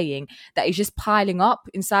avoided saying that is just piling up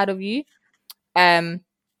inside of you. And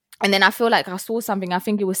then I feel like I saw something, I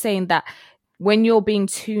think it was saying that when you're being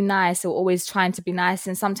too nice or always trying to be nice,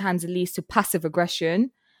 and sometimes it leads to passive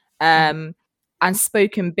aggression,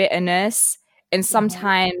 unspoken bitterness, and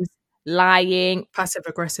sometimes lying. Passive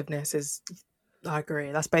aggressiveness is, I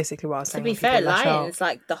agree. That's basically what I was saying. To be fair, lying is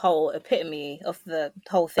like the whole epitome of the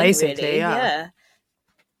whole thing, basically, really. Yeah.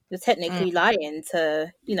 You're technically lying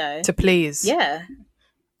to, you know. To please. Yeah.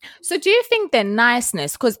 So do you think then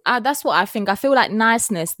niceness, because that's what I think. I feel like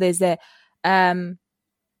niceness, there's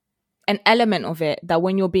an element of it that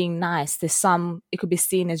when you're being nice, it could be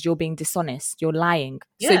seen as you're being dishonest, you're lying.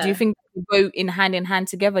 Yeah. So do you think they go in hand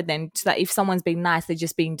together then, so that if someone's being nice, they're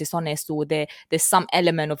just being dishonest, or there's some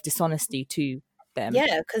element of dishonesty to them?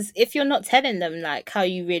 Yeah, because if you're not telling them like how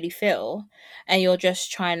you really feel, and you're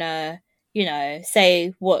just trying to, you know,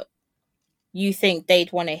 say what you think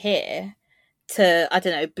they'd want to hear to, I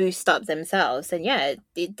don't know, boost up themselves, then yeah,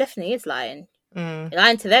 it definitely is lying. You're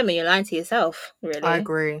lying to them and you're lying to yourself, really. I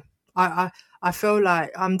agree. I feel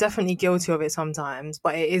like I'm definitely guilty of it sometimes,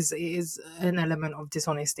 but it is an element of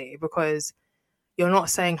dishonesty, because you're not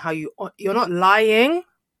saying you're not lying,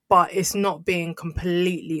 but it's not being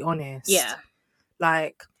completely honest. Yeah.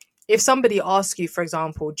 Like, if somebody asks you, for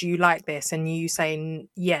example, do you like this, and you say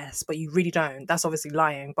yes, but you really don't, that's obviously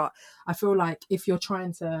lying. But I feel like if you're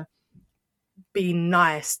trying to be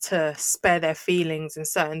nice to spare their feelings in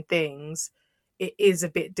certain things, it is a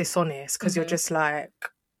bit dishonest, because you're just like,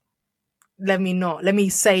 let me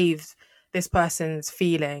save this person's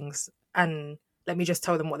feelings and let me just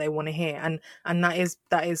tell them what they want to hear, and that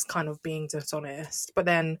is kind of being dishonest. But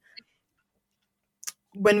then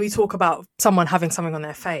when we talk about someone having something on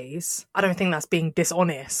their face, I don't think that's being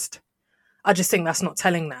dishonest. I just think that's not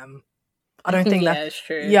telling them. I don't think that's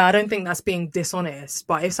true. Yeah, I don't think that's being dishonest.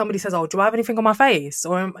 But if somebody says, oh, do I have anything on my face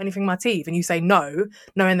or anything on my teeth? And you say no,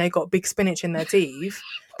 knowing they got big spinach in their teeth,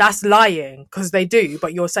 that's lying, because they do,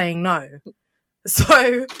 but you're saying no.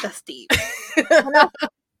 So that's deep.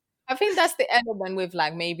 I think that's the element with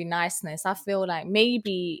like maybe niceness. I feel like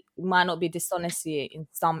maybe it might not be dishonesty in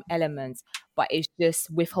some elements, but it's just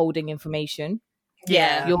withholding information.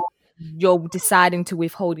 Yeah. You're deciding to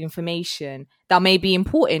withhold information that may be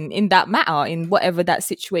important in that matter, in whatever that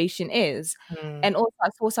situation is. And also I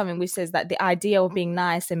saw something which says that the idea of being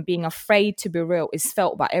nice and being afraid to be real is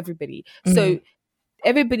felt by everybody. So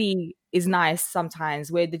everybody is nice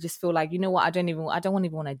sometimes, where they just feel like, you know what, I don't even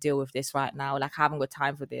want to deal with this right now. Like, I haven't got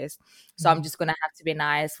time for this. So I'm just going to have to be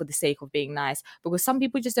nice for the sake of being nice, because some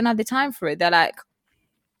people just don't have the time for it. They're like,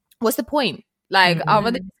 what's the point? Like, I'd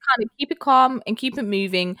rather just kind of keep it calm and keep it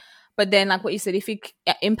moving. But then, like what you said, if it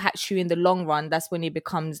impacts you in the long run, that's when it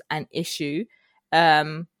becomes an issue.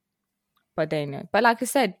 But like I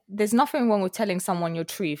said, there's nothing wrong with telling someone your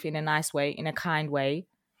truth in a nice way, in a kind way,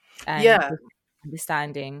 and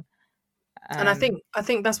understanding. And I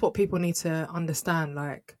think that's what people need to understand.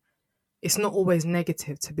 Like, it's not always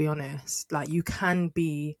negative, to be honest. Like, you can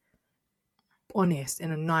be honest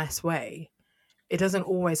in a nice way. It doesn't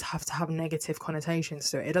always have to have negative connotations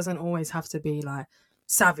to it. It doesn't always have to be like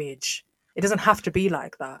savage. It doesn't have to be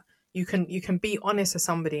like that. You can be honest with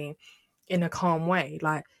somebody in a calm way.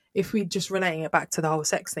 Like, if we just relating it back to the whole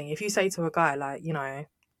sex thing, if you say to a guy, like, you know,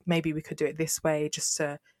 maybe we could do it this way just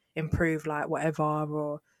to improve, like,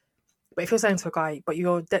 whatever, but if you're saying to a guy, but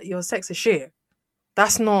your sex is shit,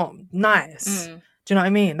 that's not nice. Do you know what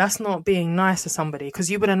I mean? That's not being nice to somebody,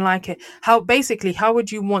 because you wouldn't like it. How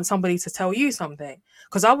would you want somebody to tell you something?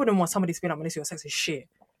 Because I wouldn't want somebody to be like, Melissa, your sex is shit.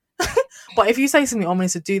 But if you say to me, I'm going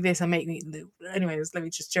to do this and make me, anyways, let me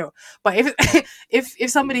just chill. But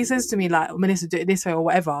if somebody says to me, like, Melissa, do it this way or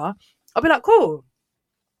whatever, I'll be like, cool.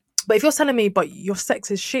 But if you're telling me, but your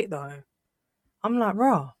sex is shit though, I'm like,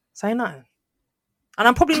 raw, say nothing. And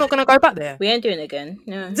I'm probably not going to go back there. We ain't doing it again.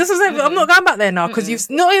 No. Just to say, I'm not going back there now, because you've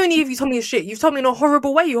not only have you told me your shit, you've told me in a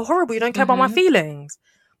horrible way. You're horrible. You don't care about my feelings.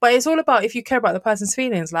 But it's all about, if you care about the person's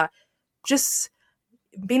feelings, like, just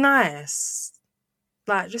be nice.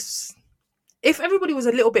 Like, just, if everybody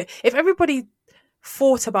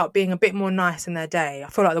thought about being a bit more nice in their day, I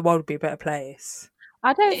feel like the world would be a better place.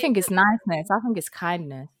 I don't think it's niceness. I think it's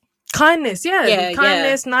kindness. Kindness,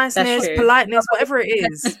 kindness, niceness, politeness, whatever it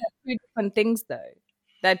is. Two different things, though.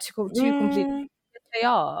 They're two completely. They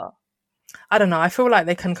are. I don't know. I feel like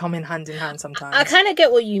they can come in hand sometimes. I kind of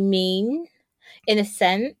get what you mean, in a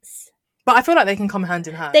sense. But I feel like they can come hand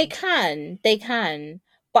in hand. They can.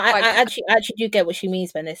 But I actually do get what she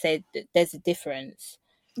means when they say there's a difference.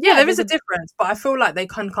 Yeah, there is a difference, but I feel like they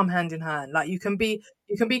can come hand in hand. Like, you can be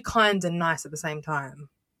kind and nice at the same time.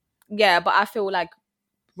 Yeah, but I feel like,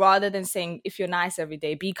 rather than saying, if you're nice every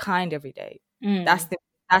day, be kind every day.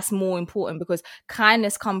 That's more important, because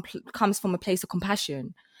kindness comes from a place of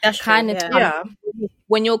compassion. That's kindness true, yeah.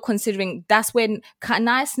 When you're considering, that's when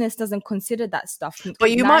niceness doesn't consider that stuff.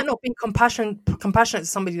 But you might not be compassionate to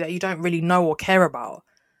somebody that you don't really know or care about.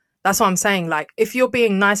 That's what I'm saying. Like, if you're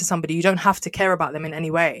being nice to somebody, you don't have to care about them in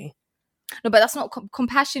any way. No, but that's not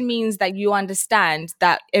compassion. Means that you understand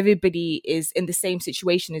that everybody is in the same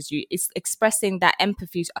situation as you. It's expressing that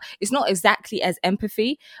empathy. It's not exactly as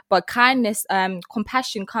empathy, but kindness,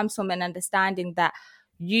 compassion comes from an understanding that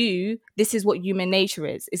this is what human nature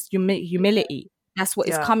is. It's humility. That's what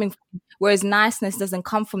it's coming from. Whereas niceness doesn't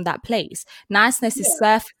come from that place. Niceness is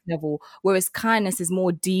surface level, whereas kindness is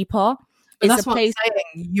more deeper. That's what I'm saying.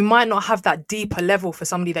 You might not have that deeper level for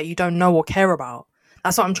somebody that you don't know or care about.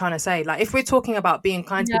 That's what I'm trying to say. Like, if we're talking about being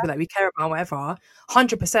kind to people that we care about, whatever,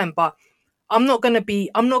 100%. But I'm not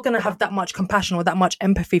gonna have that much compassion or that much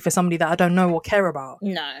empathy for somebody that I don't know or care about.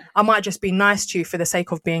 No, I might just be nice to you for the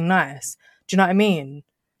sake of being nice. Do you know what I mean?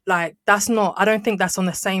 Like, I don't think that's on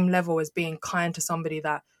the same level as being kind to somebody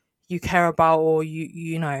that you care about or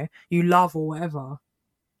you love or whatever.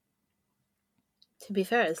 To be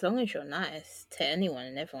fair, as long as you're nice to anyone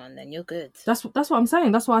and everyone, then you're good. That's what I'm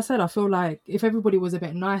saying. That's why I said I feel like if everybody was a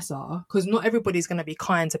bit nicer, because not everybody's going to be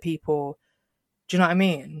kind to people. Do you know what I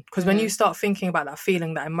mean? Because when you start thinking about that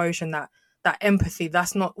feeling, that emotion, that empathy,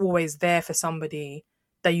 that's not always there for somebody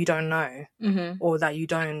that you don't know or that you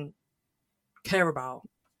don't care about.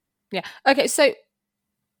 Yeah. Okay. So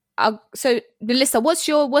Melissa,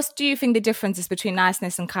 what do you think the difference is between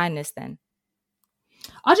niceness and kindness then?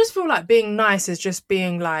 I just feel like being nice is just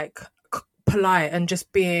being like polite and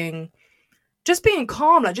just being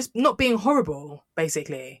calm, like just not being horrible,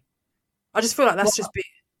 basically. I just feel like that's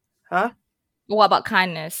What about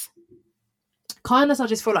kindness? Kindness, I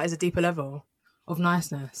just feel like is a deeper level of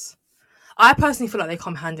niceness. I personally feel like they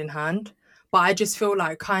come hand in hand, but I just feel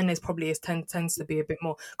like kindness probably tends to be a bit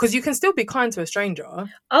more, because you can still be kind to a stranger.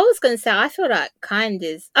 I was going to say, I feel like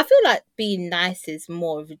being nice is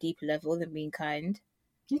more of a deeper level than being kind.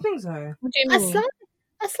 You think so? What do you mean?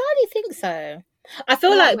 I slightly think so. I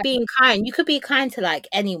feel like being kind, you could be kind to like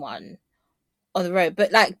anyone on the road,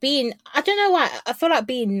 but like I don't know why, I feel like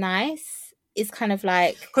being nice is kind of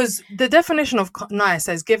like... Because the definition of nice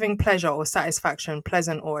says giving pleasure or satisfaction,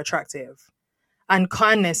 pleasant or attractive. And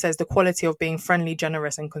kindness says the quality of being friendly,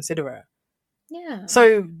 generous and considerate. Yeah.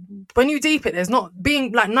 So when you deep it, there's not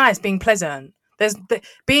being like nice, being pleasant. There's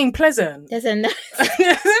being pleasant. There's a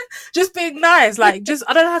just being nice, like just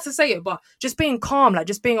I don't know how to say it, but just being calm, like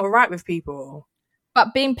just being alright with people.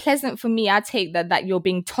 But being pleasant for me, I take that you're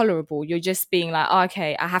being tolerable. You're just being like, oh,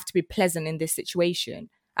 okay, I have to be pleasant in this situation.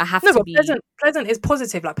 I have to be pleasant is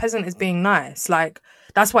positive. Like pleasant is being nice. Like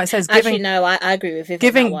that's why it says giving. Actually, no, I agree with you.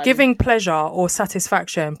 Giving pleasure or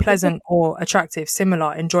satisfaction, pleasant or attractive,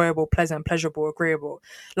 similar, enjoyable, pleasant, pleasurable, agreeable.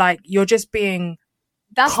 Like you're just being.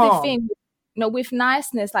 That's calm. the thing. No, with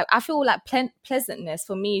niceness, like I feel like pleasantness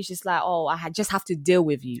for me is just like, oh, I just have to deal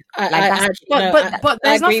with you. But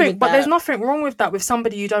there's nothing. But there's nothing wrong with that with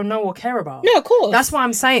somebody you don't know or care about. No, of course. That's why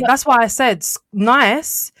I'm saying. That's why I said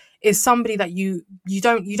nice is somebody that you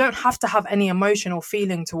don't have to have any emotion or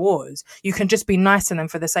feeling towards. You can just be nice to them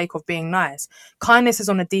for the sake of being nice. Kindness is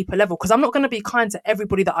on a deeper level because I'm not going to be kind to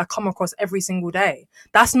everybody that I come across every single day.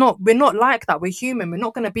 We're not like that. We're human. We're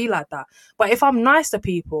not going to be like that. But if I'm nice to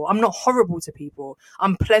people, I'm not horrible to people.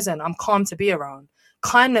 I'm pleasant. I'm calm to be around.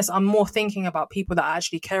 Kindness, I'm more thinking about people that I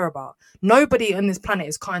actually care about. Nobody on this planet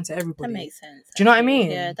is kind to everybody. That makes sense. Do you know what I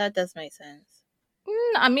mean? Yeah, that does make sense.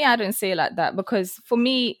 I mean, I don't say it like that because for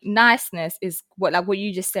me, niceness is what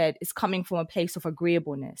you just said is coming from a place of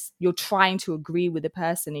agreeableness. You're trying to agree with the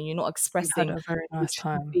person and you're not expressing a very nice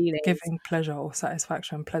time, feelings. Giving pleasure or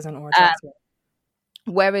satisfaction, pleasant or attractive.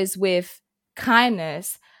 Whereas with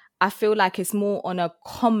kindness, I feel like it's more on a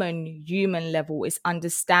common human level. It's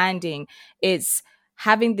understanding. It's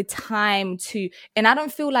having the time to, and I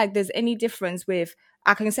don't feel like there's any difference with.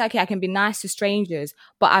 I can say, okay, I can be nice to strangers,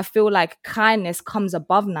 but I feel like kindness comes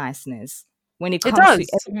above niceness when it comes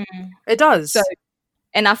to it does. So,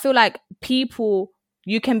 and I feel like people,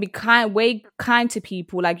 you can be way kind to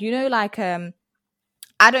people. Like, like,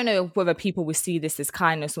 I don't know whether people will see this as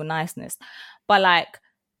kindness or niceness, but like,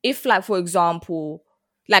 if like, for example,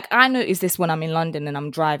 like I notice this when I'm in London and I'm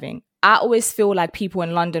driving, I always feel like people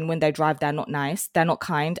in London, when they drive, they're not nice. They're not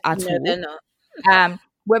kind at all. They're not.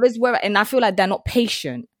 And I feel like they're not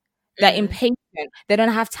patient. They're impatient. They don't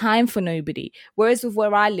have time for nobody. Whereas with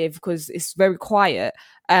where I live, because it's very quiet,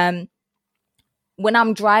 when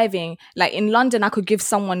I'm driving, like in London, I could give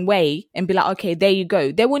someone way and be like, okay, there you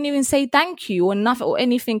go. They wouldn't even say thank you or nothing or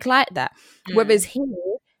anything like that. Whereas here,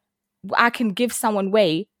 I can give someone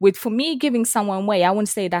way. For me, giving someone way, I wouldn't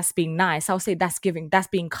say that's being nice. I'll say that's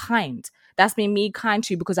being kind. That's being me kind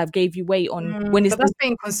to you because I've gave you way on when it's. But that's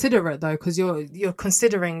being considerate though, because you're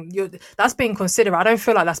considering that's being considerate. I don't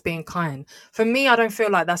feel like that's being kind. For me, I don't feel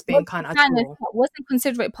like that's being kind at all. Wasn't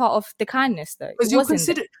considerate part of the kindness though? Because you're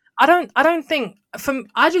considerate. I don't think.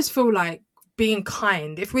 I just feel like being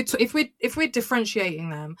kind. If we're differentiating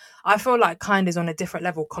them, I feel like kind is on a different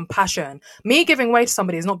level. Compassion. Me giving way to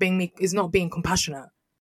somebody is not being compassionate.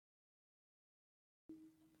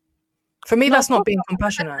 For me, that's not being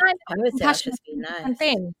compassionate. I would say that's just being nice.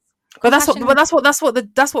 But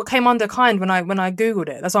that's what came under kind when I googled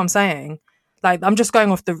it. That's what I'm saying. Like I'm just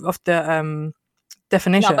going off the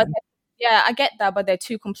definition. No, I get that, but they're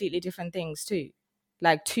two completely different things too.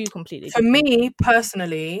 Like two completely. For me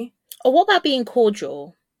personally. Or what about being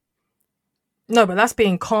cordial? No, but that's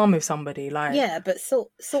being calm with somebody. Like yeah, but sort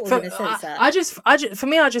of in a sense that I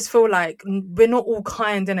just feel like we're not all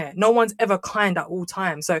kind, innit? No one's ever kind at all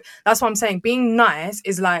times. So that's what I'm saying. Being nice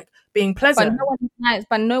is like being pleasant.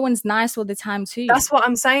 But no one's nice all the time too. That's what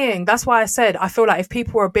I'm saying. That's why I said I feel like if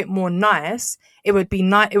people were a bit more nice, it would be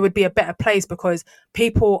nice. It would be a better place because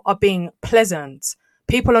people are being pleasant.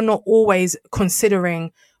 People are not always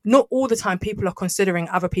considering. Not all the time. People are considering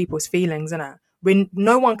other people's feelings, innit?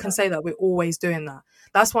 No one can say that we're always doing that.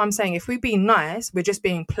 That's why I'm saying if we be nice, we're just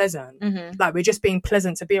being pleasant. Mm-hmm. Like we're just being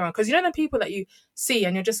pleasant to be around. Because you know them people that you see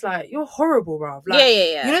and you're just like, you're horrible, bruv. Like,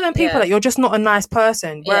 yeah. You know them people that you're just not a nice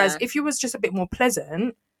person. Whereas if you was just a bit more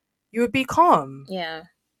pleasant, you would be calm. Yeah.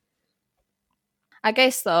 I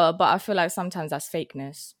guess so, but I feel like sometimes that's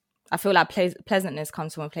fakeness. I feel like pleasantness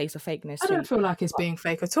comes from a place of fakeness. I don't feel like it's being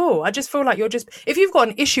fake at all. I just feel like if you've got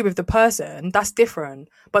an issue with the person, that's different.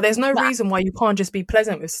 But there's no reason why you can't just be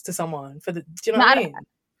pleasant to someone. Do you know what I mean?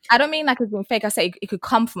 I don't mean like it's being fake. I say it could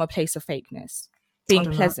come from a place of fakeness. Being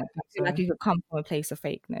pleasant. I feel like it could come from a place of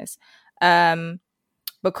fakeness.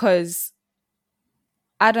 Because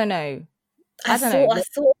I don't know. I sort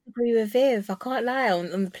of agree with Viv. I can't lie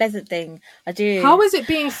on the pleasant thing. I do. How is it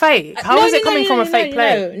being fake? How is it coming from a fake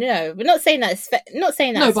place? No, we're not saying that it's fake. Not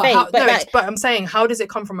saying that it's fake. But I'm saying, how does it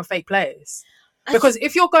come from a fake place? Because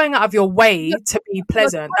if you're going out of your way to be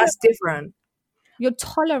pleasant, that's different. You're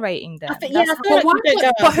tolerating them.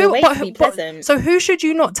 So who should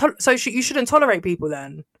you not? So you shouldn't tolerate people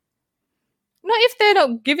then? Not if they're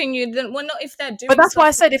not giving you, well, not if they're doing. But that's why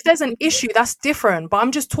I said if there's an issue, that's different. But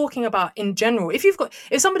I'm just talking about in general. If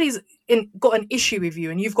somebody's got an issue with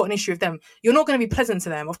you and you've got an issue with them, you're not going to be pleasant to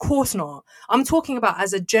them. Of course not. I'm talking about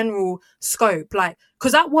as a general scope, like,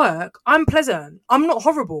 because at work I'm pleasant. I'm not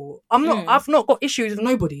horrible. I'm not. I've not got issues with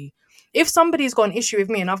nobody. If somebody's got an issue with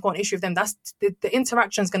me and I've got an issue with them, that's the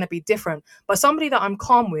interaction is going to be different. But somebody that I'm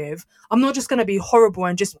calm with, I'm not just going to be horrible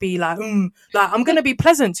and just be like, like, I'm going to be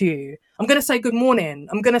pleasant to you. I'm going to say good morning.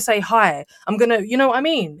 I'm going to say hi. I'm going to, you know what I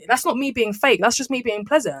mean? That's not me being fake. That's just me being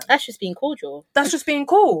pleasant. That's just being cordial. That's just being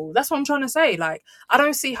cool. That's what I'm trying to say. Like, I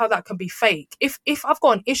don't see how that can be fake. If I've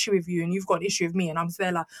got an issue with you and you've got an issue with me and I'm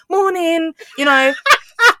there like, morning, you know,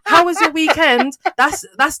 how was your weekend?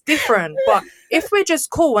 That's different. But if we're just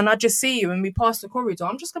cool and I just see you and we pass the corridor,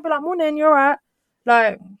 I'm just gonna be like, morning, you're right.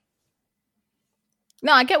 Like,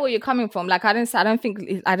 no, I get where you're coming from. Like, I didn't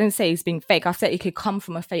say it's being fake. I said it could come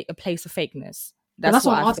from a place of fakeness. That's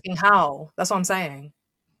what I'm asking. How? That's what I'm saying.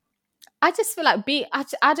 I just feel like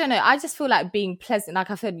I don't know. I just feel like being pleasant. Like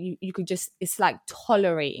I said, you could just, it's like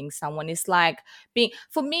tolerating someone. It's like being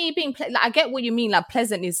like, I get what you mean. Like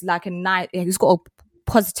pleasant is like a nice, it's got a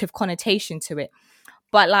positive connotation to it.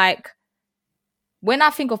 But like, when I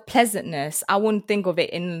think of pleasantness, I wouldn't think of it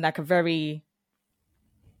in like a very...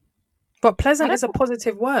 But pleasant is a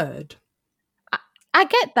positive word. I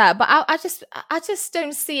get that, but I just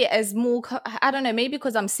don't see it as more. I don't know, maybe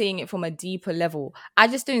because I'm seeing it from a deeper level. I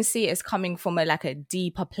just don't see it as coming from a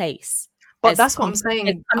deeper place. But that's what I'm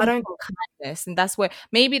saying. I don't kindness, and that's where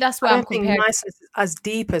I'm think nice is as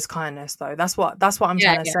deep as kindness, though. That's what I'm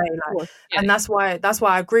trying to say. Like, and that's why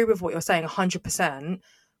I agree with what you're saying 100%.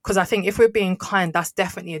 Because I think if we're being kind, that's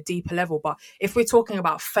definitely a deeper level. But if we're talking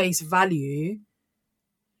about face value,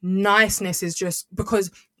 niceness is just because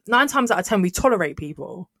 9 times out of 10 we tolerate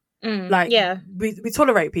people. We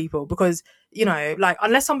tolerate people because, you know, like,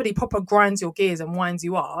 unless somebody proper grinds your gears and winds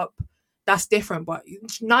you up, that's different. But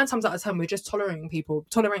 9 times out of 10 we're just tolerating people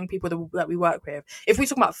that we work with. If we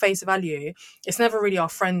talk about face value, it's never really our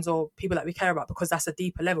friends or people that we care about because that's a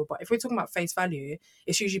deeper level. But if we're talking about face value,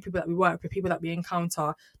 it's usually people that we work with, people that we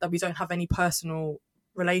encounter that we don't have any personal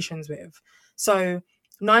relations with. So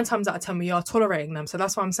 9 times out of 10 we are tolerating them. So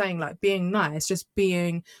that's why I'm saying, like, being nice, just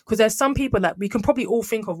being, because there's some people that we can probably all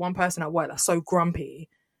think of one person at work that's so grumpy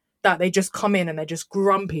that they just come in and they're just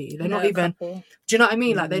grumpy. They're not even, do you know what I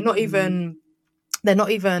mean? Like, they're not even,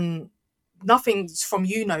 nothing from,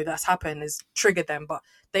 you know, that's happened has triggered them, but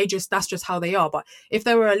that's just how they are. But if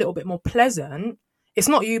they were a little bit more pleasant, it's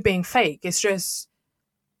not you being fake. It's just,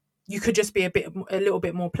 you could just be a little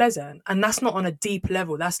bit more pleasant. And that's not on a deep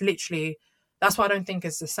level. That's why I don't think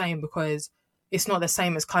it's the same, because it's not the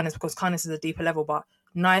same as kindness, because kindness is a deeper level. But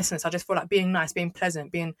niceness, I just feel like being nice, being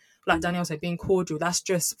pleasant, being, like Danielle said, being cordial, that's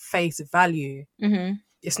just face value. Mm-hmm.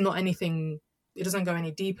 It's not anything, it doesn't go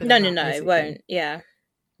any deeper. No, it won't. Yeah,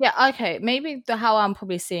 okay. Maybe how I'm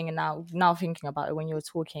probably seeing it now thinking about it when you were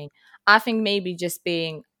talking, I think maybe just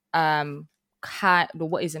being kind, or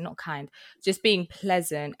what is it, not kind, just being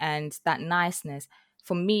pleasant, and that niceness,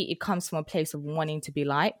 for me, it comes from a place of wanting to be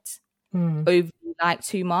liked. Overly like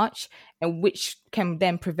too much, and which can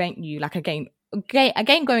then prevent you, like, again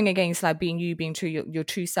going against, like, being true, your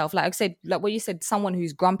true self. Like I said, like what you said, someone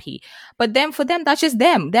who's grumpy, but then for them, that's just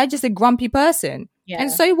them. They're just a grumpy person. Yeah.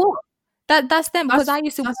 And so what? That's them. Because I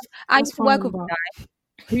used to work with a guy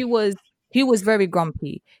who was very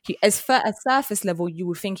grumpy. At surface level, you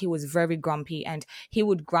would think he was very grumpy, and he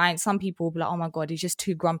would grind. Some people would be like, oh my God, he's just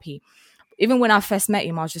too grumpy. Even when I first met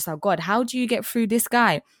him, I was just like, God, how do you get through this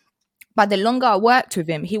guy? But the longer I worked with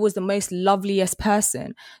him, he was the most loveliest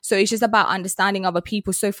person. So it's just about understanding other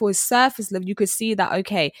people. So for his surface level, you could see that,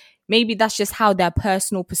 okay, maybe that's just how their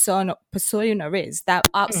personal persona is. That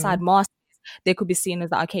outside mask, they could be seen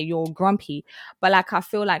as like, okay, you're grumpy. But like, I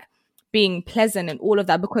feel like being pleasant and all of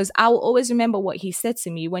that, because I will always remember what he said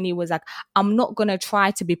to me when he was like, I'm not going to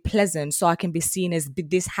try to be pleasant so I can be seen as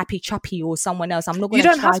this happy chappy or someone else. I'm not going to.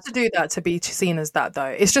 You don't have to do that to be seen as that, though.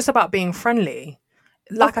 It's just about being friendly.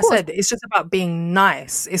 Like I said, it's just about being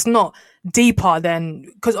nice. It's not deeper than,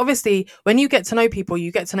 because obviously when you get to know people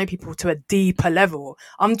to a deeper level.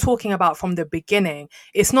 I'm talking about from the beginning.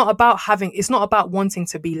 It's not about wanting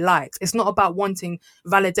to be liked. It's not about wanting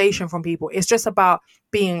validation from people. It's just about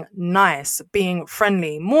being nice, being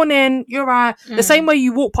friendly. Morning, you're right. The same way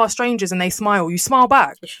you walk past strangers and they smile, you smile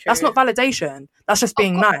back. That's not validation. That's just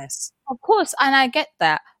being nice. Of course, and I get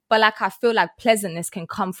that. But like, I feel like pleasantness can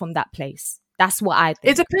come from that place. That's what I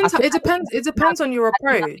think. It depends on your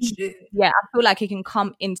approach. I feel like it can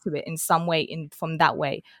come into it in some way, from that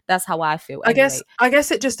way. That's how I feel. Anyway. I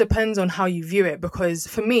guess it just depends on how you view it, because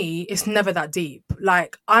for me, it's never that deep.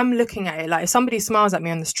 Like, I'm looking at it like, if somebody smiles at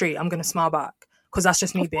me on the street, I'm going to smile back, because that's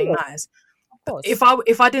just me being nice. But if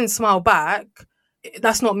I didn't smile back,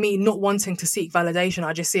 that's not me not wanting to seek validation.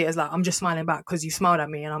 I just see it as like, I'm just smiling back because you smiled at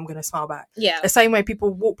me, and I'm going to smile back. Yeah. The same way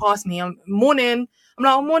people walk past me, morning. I'm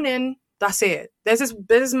like, oh, morning. That's it. There's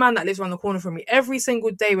this man that lives around the corner from me. Every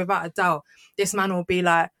single day, without a doubt, this man will be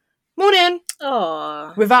like, morning.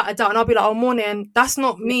 Oh. Without a doubt. And I'll be like, oh, morning. That's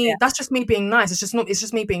not me. Yeah. That's just me being nice. It's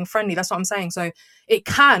just me being friendly. That's what I'm saying. So it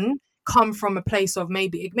can come from a place of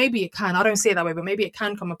maybe it can. I don't see it that way, but maybe it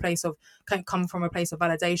can come from a place of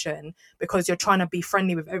validation, because you're trying to be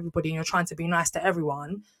friendly with everybody and you're trying to be nice to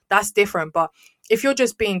everyone. That's different. But if you're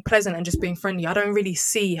just being pleasant and just being friendly, I don't really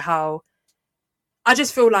see how. I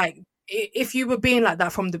just feel like, if you were being like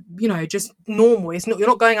that from the, just normal, you're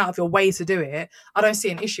not going out of your way to do it. I don't see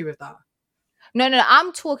an issue with that. No,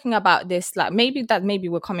 I'm talking about this, like, maybe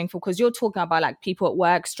we're coming from, because you're talking about like people at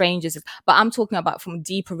work, strangers, but I'm talking about from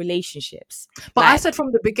deeper relationships. But I said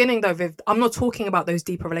from the beginning though, Viv, I'm not talking about those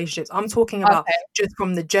deeper relationships. I'm talking about just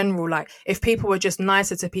from the general, like, if people were just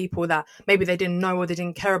nicer to people that maybe they didn't know or they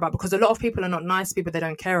didn't care about, because a lot of people are not nice to people they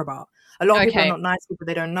don't care about. A lot of people are not nice to people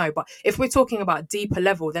they don't know. But if we're talking about deeper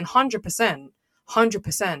level, then 100%.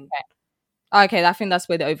 Okay, I think that's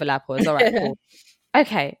where the overlap was. All right, cool.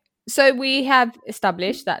 Okay. So we have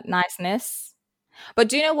established that niceness, but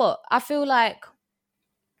do you know what? I feel like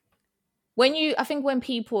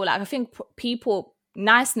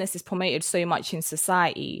niceness is promoted so much in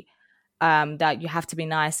society, that you have to be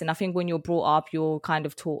nice. And I think when you're brought up, you're kind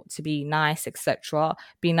of taught to be nice, etc.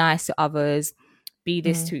 Be nice to others, be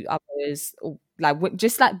this to others, or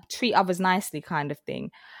just treat others nicely, kind of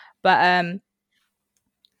thing. But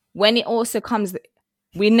when it also comes,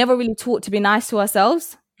 we're never really taught to be nice to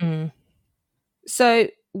ourselves. So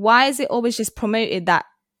why is it always just promoted that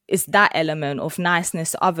it's that element of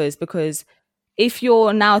niceness to others? Because if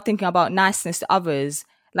you're now thinking about niceness to others,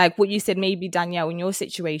 like what you said, maybe Danielle, in your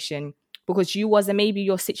situation, because maybe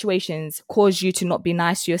your situations caused you to not be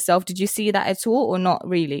nice to yourself. Did you see that at all, or not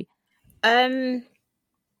really? Yeah,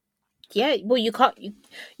 well, you can't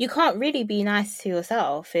really be nice to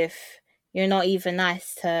yourself if you're not even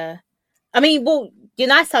nice to. I mean, well, you're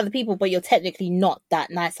nice to other people, but you're technically not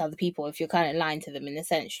that nice to other people if you're kind of lying to them in a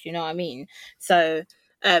sense. You know what I mean? So,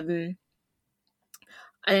 I don't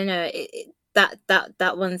know.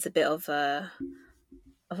 That one's a bit of a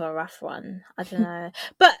rough one. I don't know.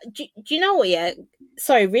 But do you know what? Yeah,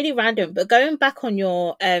 sorry, really random. But going back on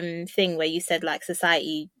your thing where you said like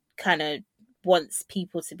society kind of wants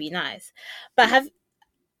people to be nice, but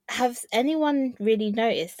have anyone really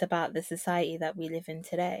noticed about the society that we live in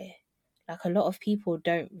today? Like, a lot of people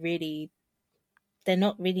they're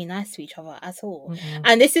not really nice to each other at all.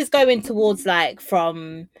 And this is going towards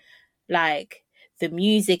from the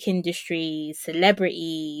music industry,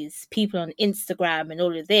 celebrities, people on Instagram and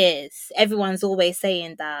all of this. Everyone's always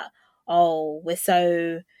saying that, oh, we're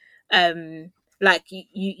so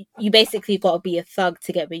you basically got to be a thug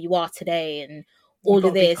to get where you are today, and all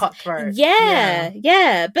of this.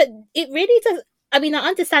 Yeah. But it really does. I mean, I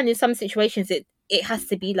understand in some situations it has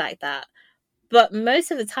to be like that. But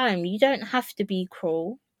most of the time, you don't have to be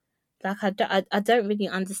cruel. Like, I don't really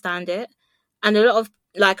understand it. And a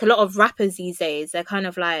lot of rappers these days, they're kind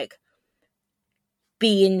of like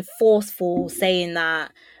being forceful, saying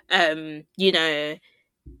that,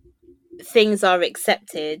 things are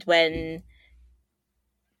accepted when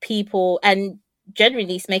people, and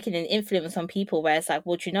generally it's making an influence on people where it's like,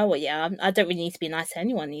 well, do you know what? Yeah, I don't really need to be nice to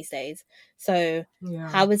anyone these days. So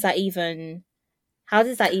how does that even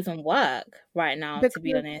work right now, to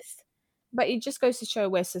be honest? But it just goes to show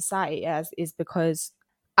where society is, because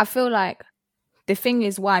I feel like the thing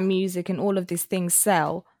is why music and all of these things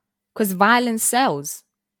sell, because violence sells.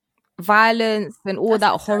 Violence and all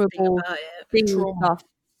that horrible stuff,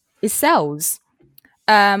 it sells.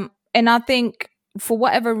 And I think for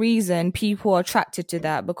whatever reason, people are attracted to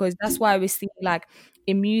that, because that's why we see like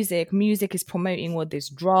in music is promoting all this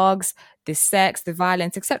drugs, this sex, the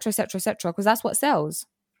violence, etc., because that's what sells.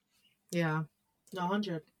 Yeah, no,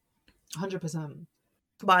 100%.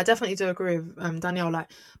 But I definitely do agree with Danielle.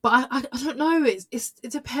 But I don't know. It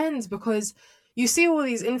depends, because you see all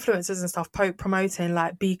these influencers and stuff promoting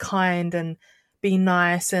like be kind and be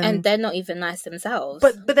nice, and they're not even nice themselves.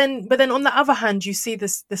 But then on the other hand, you see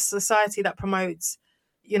this society that promotes,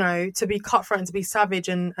 to be cutthroat and to be savage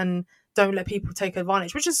and don't let people take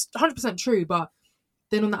advantage, which is 100% true. But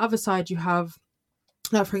then on the other side, you have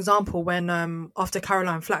like for example, when after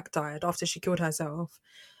Caroline Flack died, after she killed herself,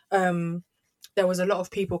 there was a lot of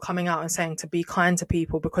people coming out and saying to be kind to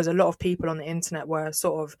people, because a lot of people on the internet were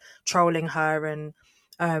sort of trolling her and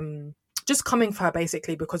just coming for her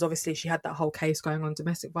basically, because obviously she had that whole case going on,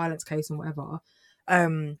 domestic violence case and whatever,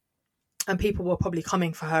 and people were probably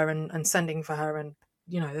coming for her and sending for her, and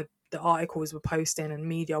you know the articles were posting and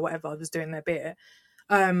media whatever was doing their bit,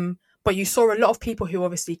 but you saw a lot of people who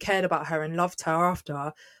obviously cared about her and loved her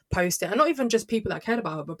after posting, and not even just people that cared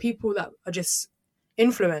about her, but people that are just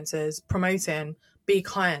influencers promoting be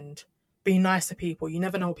kind, be nice to people. You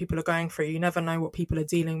never know what people are going through, you never know what people are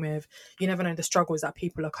dealing with, you never know the struggles that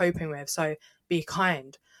people are coping with, so be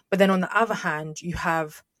kind. But then on the other hand, you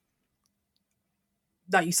have,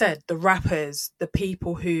 like you said, the rappers, the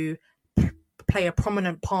people who play a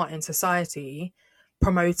prominent part in society,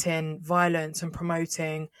 promoting violence and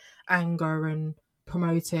promoting anger and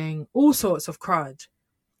promoting all sorts of crud.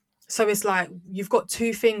 So it's like you've got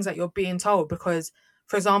two things that you're being told, because,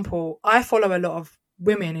 for example, I follow a lot of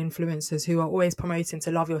women influencers who are always promoting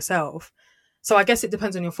to love yourself. So I guess it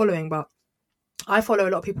depends on your following, but I follow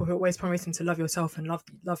a lot of people who are always promoting to love yourself and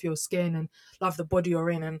love your skin and love the body you're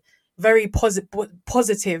in, and very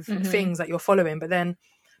positive things that you're following. But then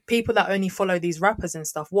people that only follow these rappers and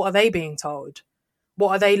stuff, what are they being told?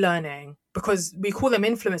 What are they learning? Because we call them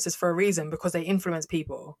influencers for a reason, because they influence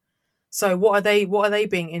people. So what are they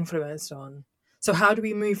being influenced on? So how do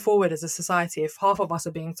we move forward as a society if half of us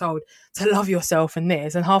are being told to love yourself and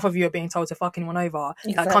this, and half of you are being told to fuck anyone over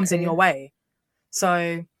that comes in your way?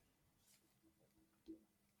 So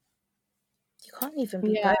you can't even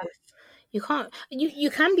be both. You can't. You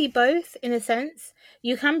can be both in a sense.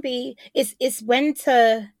 You can be. It's when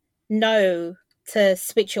to know to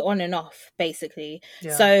switch it on and off, basically.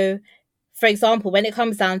 Yeah. So, for example, when it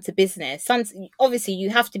comes down to business, obviously you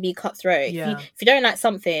have to be cutthroat. Yeah. If you don't like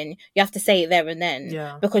something, you have to say it there and then.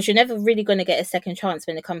 Yeah. Because you're never really going to get a second chance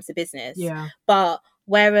when it comes to business. Yeah. But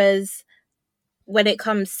whereas when it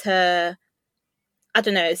comes to, I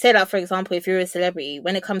don't know, say like, for example, if you're a celebrity,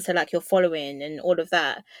 when it comes to like your following and all of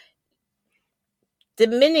that, the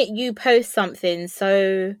minute you post something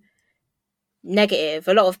so negative,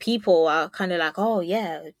 a lot of people are kind of like, oh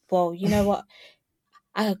yeah, well, you know what?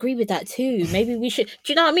 I agree with that too. Maybe we should.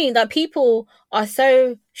 Do you know what I mean? That people are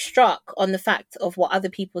so struck on the fact of what other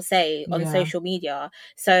people say on social media.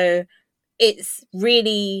 So it's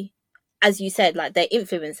really, as you said, like they're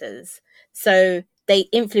influencers. So they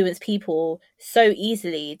influence people so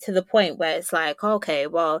easily to the point where it's like, okay,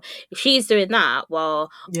 well, if she's doing that,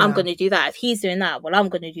 well, I'm going to do that. If he's doing that, well, I'm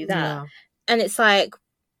going to do that. Yeah. And it's like,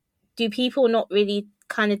 do people not really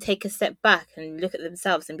kind of take a step back and look at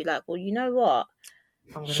themselves and be like, well, you know what?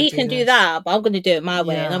 She can do that, but I'm going to do it my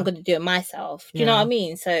way and I'm going to do it myself. Do you know what I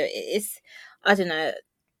mean? So it's, I don't know.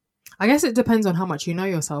 I guess it depends on how much you know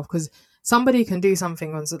yourself, because somebody can do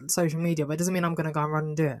something on social media, but it doesn't mean I'm going to go and run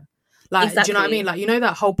and do it. Like, exactly. Do you know what I mean? Like, you know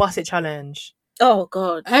that whole Buss It challenge? Oh,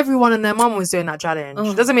 God. Everyone and their mum was doing that challenge.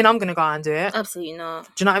 Oh. Doesn't mean I'm going to go out and do it. Absolutely not.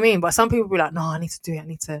 Do you know what I mean? But some people be like, no, I need to do it. I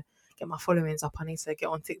need to get my followings up. I need to get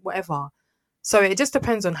on whatever. So it just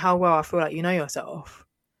depends on how well I feel like you know yourself.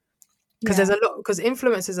 Because there's a lot, because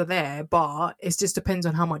influences are there, but it just depends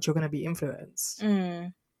on how much you're going to be influenced.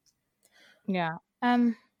 Yeah.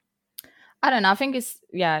 I don't know. I think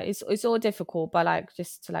it's all difficult, but like,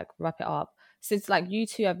 just to like wrap it up, since like you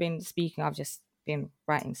two have been speaking, I've just been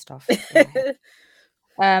writing stuff.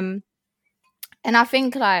 And I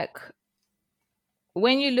think like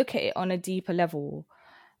when you look at it on a deeper level,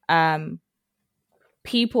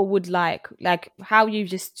 people would like how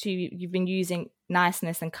you've been using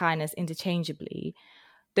niceness and kindness interchangeably.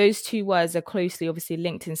 Those two words are closely obviously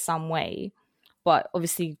linked in some way, but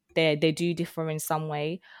obviously they do differ in some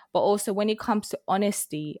way. But also when it comes to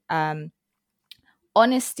honesty,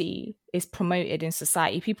 honesty is promoted in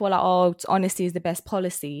society. People are like, oh, honesty is the best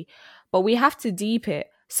policy, but we have to deep it.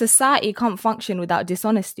 Society can't function without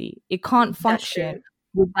dishonesty. It can't function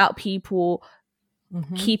without people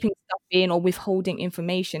keeping stuff in or withholding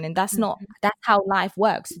information, and that's how life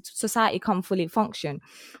works. Society can't fully function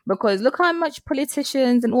because look how much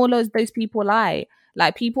politicians and all those people lie.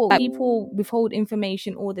 Like people withhold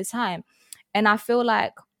information all the time, and I feel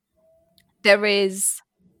like there is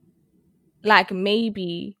like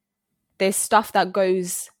maybe there's stuff that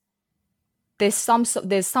goes. There's some sort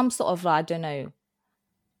of I don't know.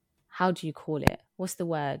 How do you call it? What's the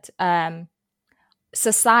word?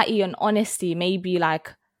 Society and honesty maybe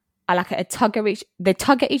like a tug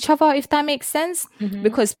at each other, if that makes sense,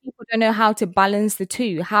 because people don't know how to balance the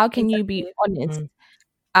two. How can you be honest?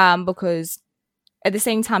 Because at the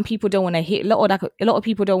same time, people don't want to hear a lot of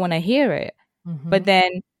people don't want to hear it. but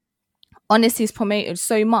then honesty is promoted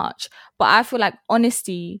so much. But I feel like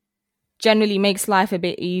honesty generally makes life a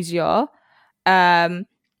bit easier. It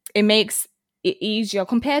makes it easier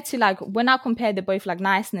compared to like when I compare the both like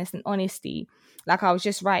niceness and honesty. Like I was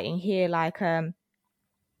just writing here, like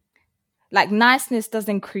niceness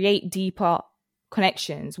doesn't create deeper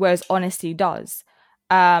connections, whereas honesty does.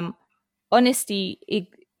 Honesty,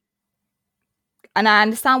 and I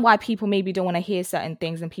understand why people maybe don't want to hear certain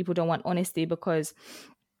things and people don't want honesty, because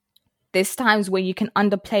there's times where you can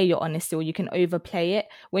underplay your honesty or you can overplay it.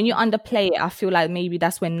 When you underplay it, I feel like maybe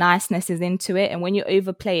that's when niceness is into it. And when you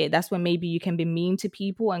overplay it, that's when maybe you can be mean to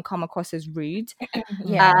people and come across as rude.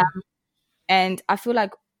 And I feel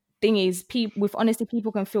like thing is, with honesty,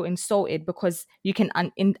 people can feel insulted because you can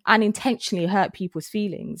unintentionally hurt people's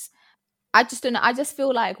feelings. I just don't know. I just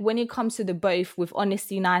feel like when it comes to the both with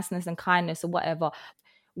honesty, niceness and kindness or whatever,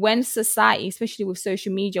 when society, especially with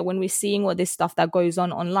social media, when we're seeing all this stuff that goes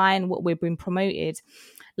on online, what we're being promoted,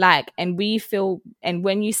 like, and we feel, and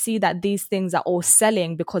when you see that these things are all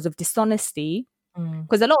selling because of dishonesty,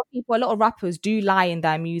 because a lot of rappers do lie in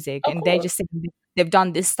their music, and they're just saying they've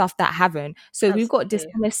done this stuff that haven't. So we've got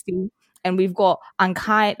dishonesty and we've got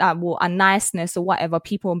unkind, unniceness or whatever,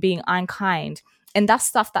 people being unkind. And that's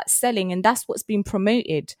stuff that's selling, and that's what's being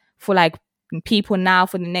promoted for like people now,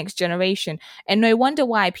 for the next generation. And no wonder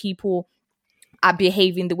why people are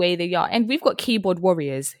behaving the way they are. And we've got keyboard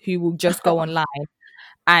warriors who will just go online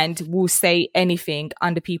and will say anything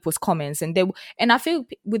under people's comments. And I feel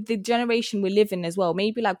with the generation we live in as well,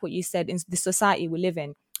 maybe like what you said, in the society we live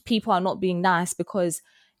in, people are not being nice because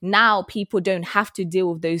now people don't have to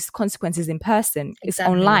deal with those consequences in person. It's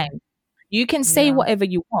online. You can say whatever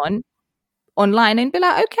you want online and be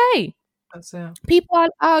like, okay, that's it. People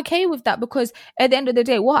are okay with that, because at the end of the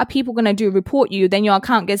day, what are people going to do? Report you, then your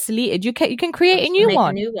account gets deleted. You can create a new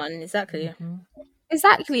one. Exactly.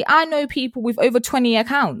 Exactly. I know people with over 20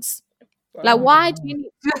 accounts. Wow. Like, why do you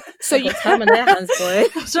need so you time on their hands, boy?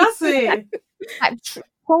 Trust me. Like,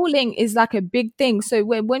 trolling is like a big thing. So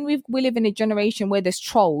when we live in a generation where there's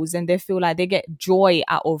trolls and they feel like they get joy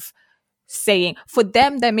out of saying, for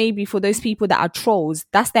them, that maybe for those people that are trolls,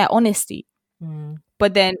 that's their honesty.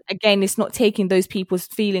 But then again, it's not taking those people's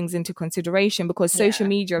feelings into consideration, because social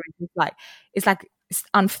media is like it's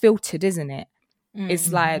unfiltered, isn't it?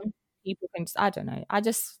 It's like people can just, I don't know. I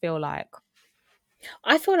just feel like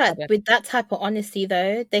with that type of honesty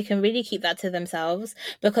though, they can really keep that to themselves,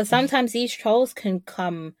 because sometimes these trolls can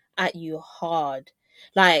come at you hard.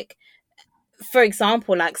 Like, for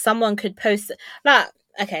example, like someone could post like,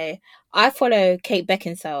 okay, I follow Kate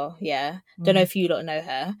Beckinsale, don't know if you lot know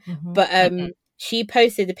her, but she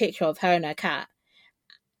posted a picture of her and her cat,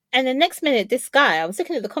 and the next minute this guy, I was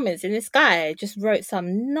looking at the comments, and this guy just wrote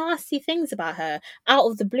some nasty things about her out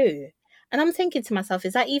of the blue, and I'm thinking to myself,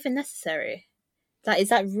 is that even necessary? Is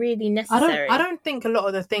that really necessary? I don't think a lot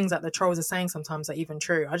of the things that the trolls are saying sometimes are even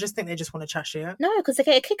true. I just think they just want to chat shit. No, because they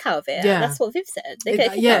get a kick out of it. That's what Viv said. They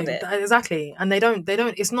get a kick out of it. Exactly. And they don't,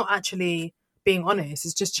 it's not actually being honest.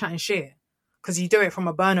 It's just chatting shit, because you do it from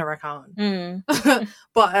a burner account.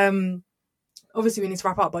 But obviously we need to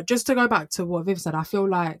wrap up. But just to go back to what Viv said, I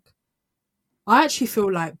actually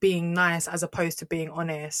feel like being nice as opposed to being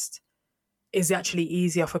honest is actually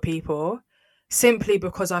easier for people, simply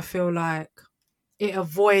because I feel like it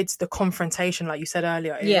avoids the confrontation, like you said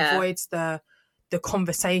earlier. It avoids the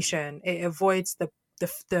conversation. It avoids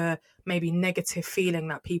the maybe negative feeling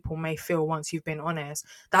that people may feel once you've been honest.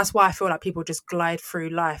 That's why I feel like people just glide through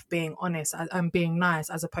life being honest and being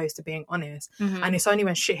nice as opposed to being honest. And it's only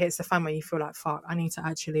when shit hits the fan where you feel like, fuck, I need to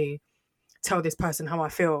actually tell this person how I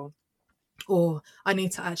feel, or I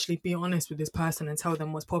need to actually be honest with this person and tell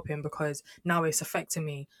them what's popping, because now it's affecting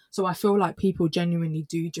me. So I feel like people genuinely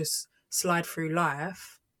do just slide through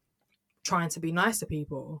life trying to be nice to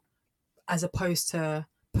people, as opposed to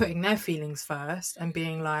putting their feelings first and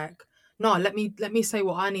being like, no, let me say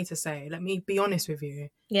what I need to say, let me be honest with you.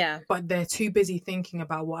 But they're too busy thinking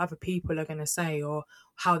about what other people are going to say or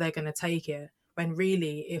how they're going to take it, when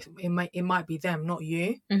really it might be them, not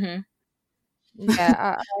you.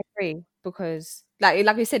 I agree, because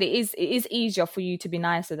like we said, it is easier for you to be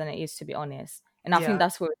nicer than it is to be honest. And I think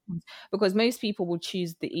that's where it comes, because most people will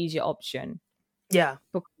choose the easier option.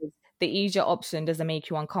 Because the easier option doesn't make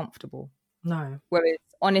you uncomfortable. No. Whereas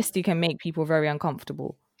honesty can make people very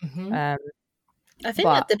uncomfortable. I think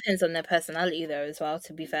that depends on their personality though as well,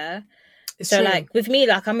 to be fair. So true. Like with me,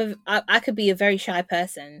 like I could be a very shy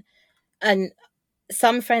person, and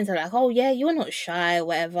some friends are like, oh yeah, you're not shy or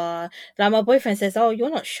whatever. Like my boyfriend says, oh, you're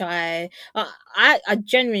not shy. I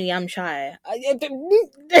genuinely am shy.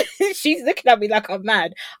 She's looking at me like I'm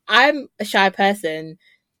mad. I'm a shy person,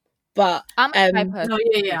 but I'm a shy person. No,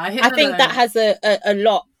 yeah. I think that has a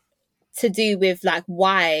lot to do with like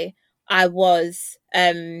why I was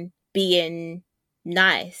being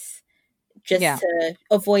nice, just to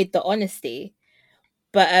avoid the honesty.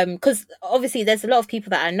 But because obviously there's a lot of people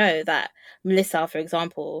that I know, that Melissa, for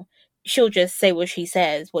example, she'll just say what she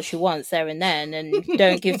says, what she wants there and then, and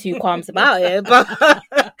don't give two qualms about it. But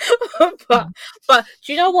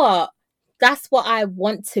do you know what? That's what I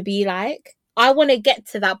want to be like. I want to get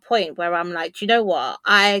to that point where I'm like, do you know what?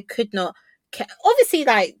 I could not care. Obviously,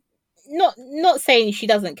 like, not saying she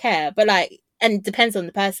doesn't care, but like, and it depends on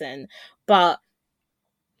the person, but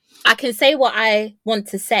I can say what I want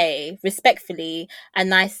to say respectfully and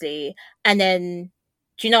nicely, and then,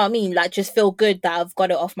 do you know what I mean? Like, just feel good that I've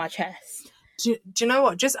got it off my chest. Do you know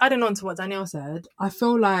what? Just adding on to what Danielle said, I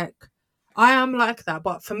feel like I am like that,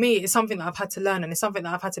 but for me, it's something that I've had to learn, and it's something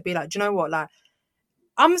that I've had to be like, do you know what? Like,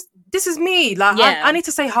 this is me. Like, I need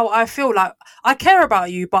to say how I feel. Like, I care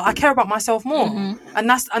about you, but I care about myself more. Mm-hmm.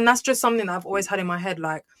 And that's just something that I've always had in my head.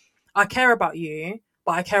 Like, I care about you,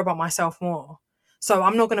 but I care about myself more. So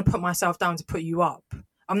I'm not going to put myself down to put you up.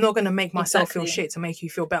 I'm not going to make myself feel shit to make you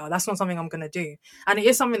feel better. That's not something I'm going to do. And it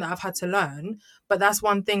is something that I've had to learn. But that's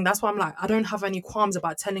one thing. That's why I'm like, I don't have any qualms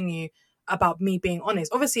about telling you about me being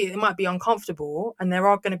honest. Obviously, it might be uncomfortable, and there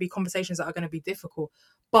are going to be conversations that are going to be difficult.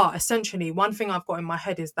 But essentially, one thing I've got in my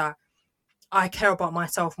head is that I care about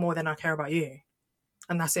myself more than I care about you.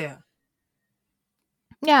 And that's it.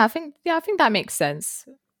 I think that makes sense.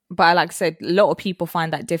 But like I said, a lot of people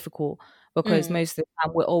find that difficult because most of the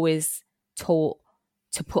time we're always taught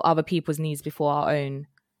to put other people's needs before our own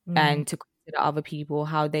and to consider other people,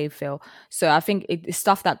 how they feel. So I think it's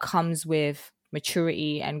stuff that comes with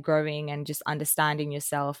maturity and growing and just understanding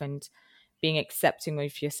yourself and being accepting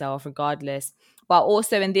of yourself regardless. But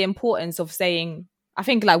also in the importance of saying, I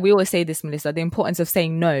think like we always say this, Melissa, the importance of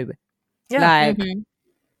saying no. Yeah. Like,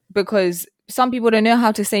 because some people don't know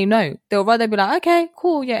how to say no. They'll rather be like, okay,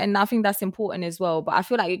 cool, yeah. And I think that's important as well. But I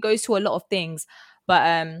feel like it goes to a lot of things. But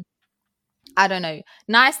I don't know.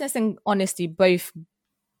 Niceness and honesty both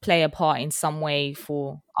play a part in some way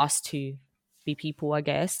for us to be people, I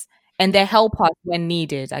guess. And they help us when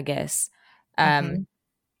needed, I guess. But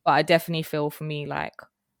I definitely feel for me, like,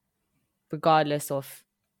 regardless of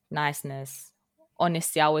niceness,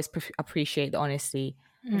 honesty, I always appreciate the honesty.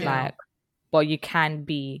 Like, but you can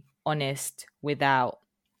be honest without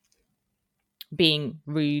being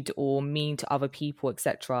rude or mean to other people,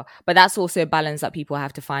 etc. But that's also a balance that people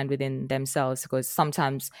have to find within themselves, because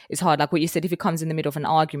sometimes it's hard. Like what you said, if it comes in the middle of an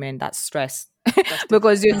argument, that's stress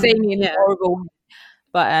because you're saying it in a horrible way.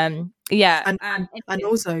 But and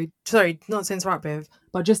also, sorry, not to interrupt, Viv,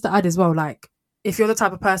 but just to add as well, like, if you're the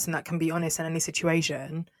type of person that can be honest in any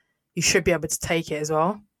situation, you should be able to take it as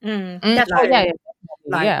well. With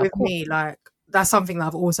me, like, that's something that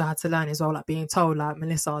I've also had to learn as well, like being told, like,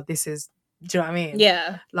 Melissa, this is, do you know what I mean?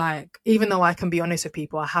 Yeah. Like, even though I can be honest with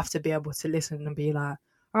people, I have to be able to listen and be like,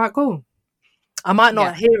 all right, cool. I might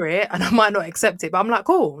not hear it and I might not accept it, but I'm like,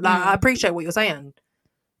 cool. Like, I appreciate what you're saying.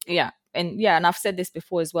 Yeah. And I've said this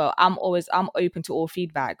before as well. I'm open to all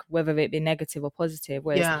feedback, whether it be negative or positive.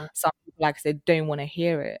 Whereas some people, like I said, don't want to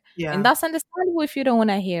hear it. Yeah. And that's understandable if you don't want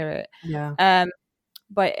to hear it. Yeah.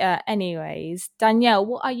 But anyways, Danielle,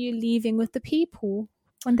 what are you leaving with the people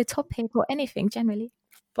on the topic or anything generally?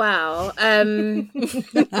 Wow. I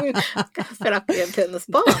feel like I'm put on the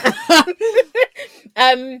spot.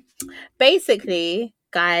 Basically,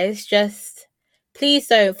 guys, just please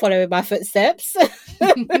don't follow in my footsteps.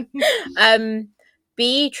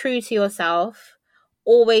 Be true to yourself.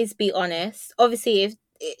 Always be honest. Obviously,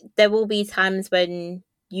 there will be times when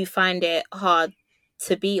you find it hard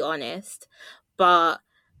to be honest, but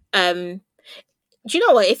do you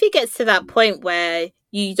know what? If it gets to that point where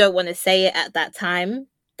you don't want to say it at that time,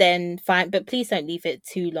 then fine, but please don't leave it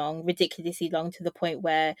too long, ridiculously long, to the point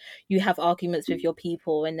where you have arguments with your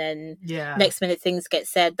people and then next minute things get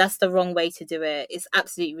said. That's the wrong way to do it. It's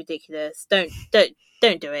absolutely ridiculous. Don't do it.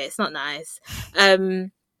 It's not nice.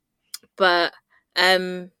 But I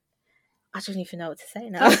don't even know what to say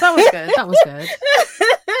now. That was good. That was good.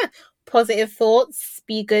 Positive thoughts.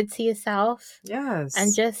 Be good to yourself. Yes.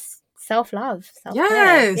 And just self-love.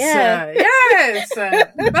 Yes. Yes.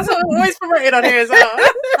 That's what we're always promoting on here as well.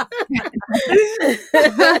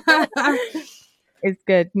 It's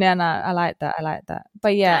good. No, I like that.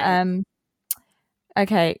 But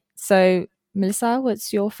okay. So Melissa,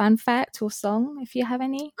 what's your fan fact or song, if you have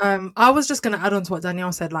any? I was just gonna add on to what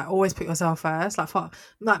Danielle said. Like, always put yourself first. Like, fuck,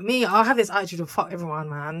 like me, I have this attitude of fuck everyone,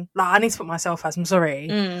 man. Like, I need to put myself first. I'm sorry.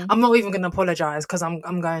 I'm not even gonna apologize because I'm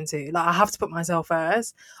going to. Like, I have to put myself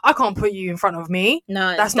first. I can't put you in front of me.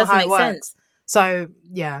 No, that's not how it works. Sense. So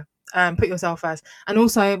yeah, put yourself first. And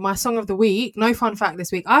also, my song of the week. No fun fact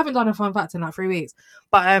this week. I haven't done a fun fact in like 3 weeks.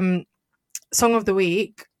 But song of the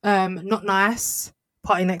week. Not Nice.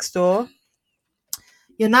 Party Next Door.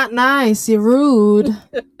 You're not nice. You're rude.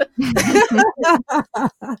 That's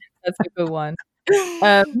a good one.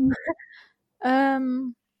 What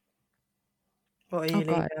are you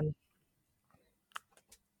leaving?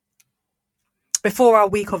 Before our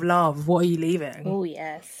week of love, what are you leaving? Oh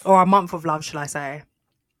yes. Or our month of love, shall I say?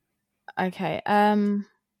 Okay.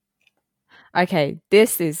 Okay.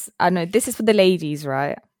 This is for the ladies,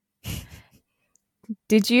 right?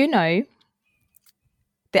 Did you know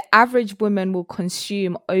the average woman will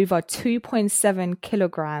consume over 2.7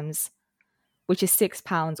 kilograms, which is 6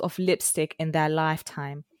 pounds, of lipstick in their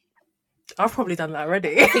lifetime? I've probably done that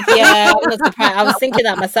already. Yeah, I'm not surprised. I was thinking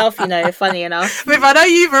that myself, funny enough. If I know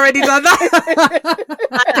you've already done that.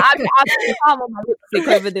 I'm on my lipstick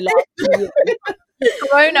over the last 2 years.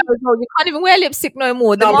 Corona as well. You can't even wear lipstick no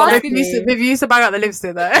more. No, but Viv used to bang out the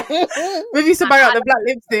lipstick though. Viv used to bang out the black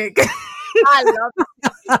lipstick. I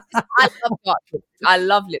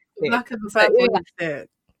love lipstick. Black and the purple lipstick.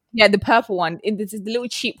 Yeah, the purple one. This is the little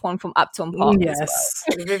cheap one from Upton Park. Yes.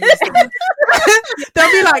 Well.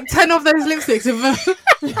 There'll be like 10 of those lipsticks with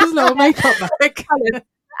this little makeup bag.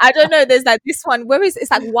 I don't know. There's like this one. Where is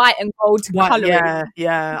it's like white and gold colour?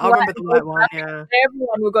 Yeah. I remember the white one. Yeah.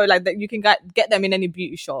 Everyone will go like that. You can get them in any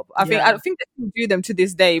beauty shop. I think they still do them to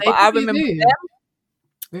this day. But I remember them.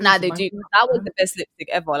 Nah, they do. That was the best lipstick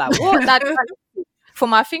ever. Like what?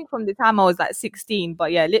 From I think from the time I was like 16.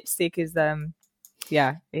 But yeah, lipstick is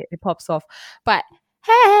it pops off. But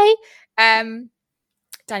hey,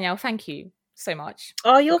 Danielle, thank you so much.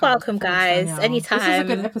 Oh, you're welcome, guys. Danielle. Anytime. This is a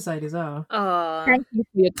good episode as well. Oh, thank you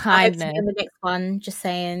for your kindness. In the next one, just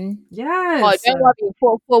saying. Yes. Oh, don't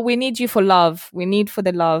worry. For we need you for love. We need for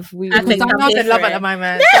the love. I think Danielle's in love at the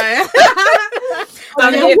moment.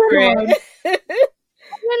 I'm here for it.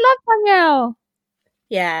 I love Danielle.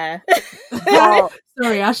 Yeah.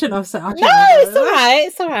 Sorry, I shouldn't have said. No,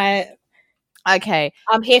 it's all right. Okay.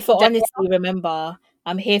 I'm here for honesty. Remember,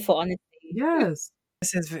 I'm here for honesty. Yes.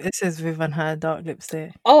 This is Viv and her dark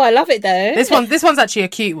lipstick. Oh, I love it though. This one's actually a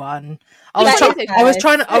cute one. I was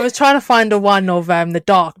trying to find a one of the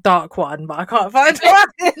dark one, but I can't find one.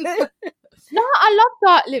 No, I love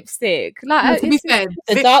dark lipstick. Like to be fair,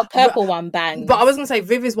 the dark purple one bangs. But I was gonna say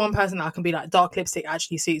Viv is one person that I can be like dark lipstick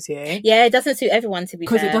actually suits you. Yeah, it doesn't suit everyone to be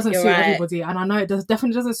fair. Because it doesn't suit everybody, and I know it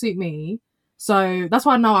definitely doesn't suit me. So that's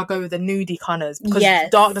why now I go with the nudie colours because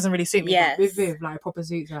dark doesn't really suit me. Yes. But with Viv, like proper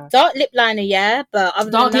suits her. Dark lip liner, yeah, but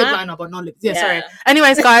other dark than lip liner, but not lip. Yeah, sorry.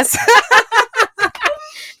 Anyways, guys,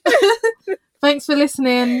 thanks for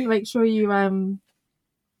listening. Make sure you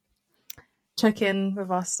check in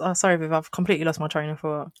with us. Oh, sorry, Viv, I've completely lost my train of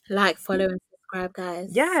thought. Like, follow, and subscribe,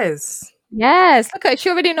 guys. Yes. Okay,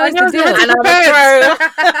 she already knows the deal. And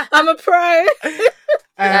I'm a pro.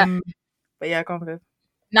 But yeah, go on, Viv.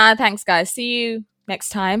 Nah, thanks, guys. See you next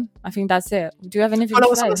time. I think that's it. Do you have anything Follow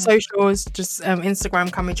to us say? on the socials. Just Instagram,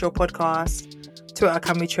 Can We Chill Podcast. Twitter,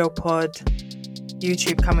 Can We Chill Pod.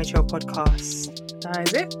 YouTube, Can We Chill Podcast. That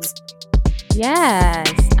is it. Yes.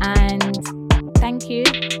 And thank you.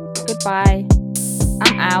 Goodbye.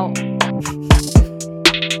 I'm out.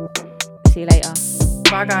 See you later.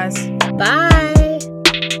 Bye, guys. Bye.